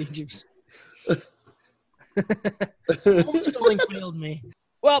opportunity. Homeschooling failed me.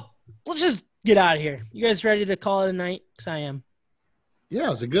 Well, let's just get out of here. You guys ready to call it a night? Because I am. Yeah, it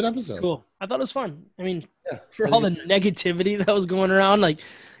was a good episode. Cool. I thought it was fun. I mean, Yeah, for all the negativity that was going around, like,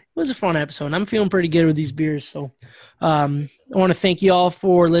 it was a fun episode. And I'm feeling pretty good with these beers. So I want to thank you all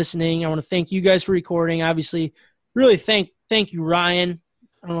for listening. I want to thank you guys for recording. Obviously, really thank you, Ryan.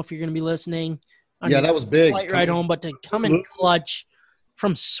 I don't know if you're going to be listening. Yeah, that was big. Flight right home, but to come in clutch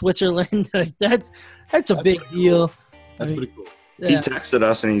from Switzerland, that's a big deal. That's pretty cool. He Yeah. texted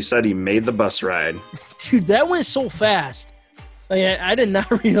us and he said he made the bus ride. Dude, that went so fast. Like, I did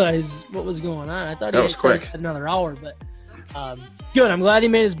not realize what was going on. I thought That he was had quick. another hour, but good. I'm glad he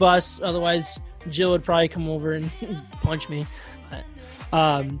made his bus. Otherwise, Jill would probably come over and punch me.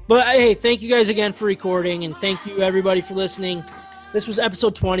 But hey, thank you guys again for recording, and thank you everybody for listening. This was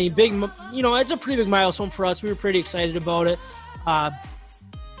episode 20. Big, it's a pretty big milestone for us. We were pretty excited about it.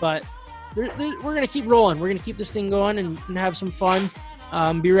 But we're going to keep rolling. We're going to keep this thing going and have some fun.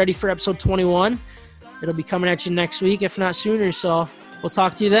 Be ready for episode 21. It'll be coming at you next week, if not sooner. So we'll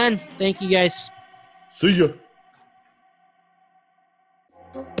talk to you then. Thank you, guys. See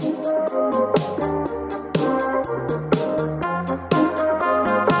ya.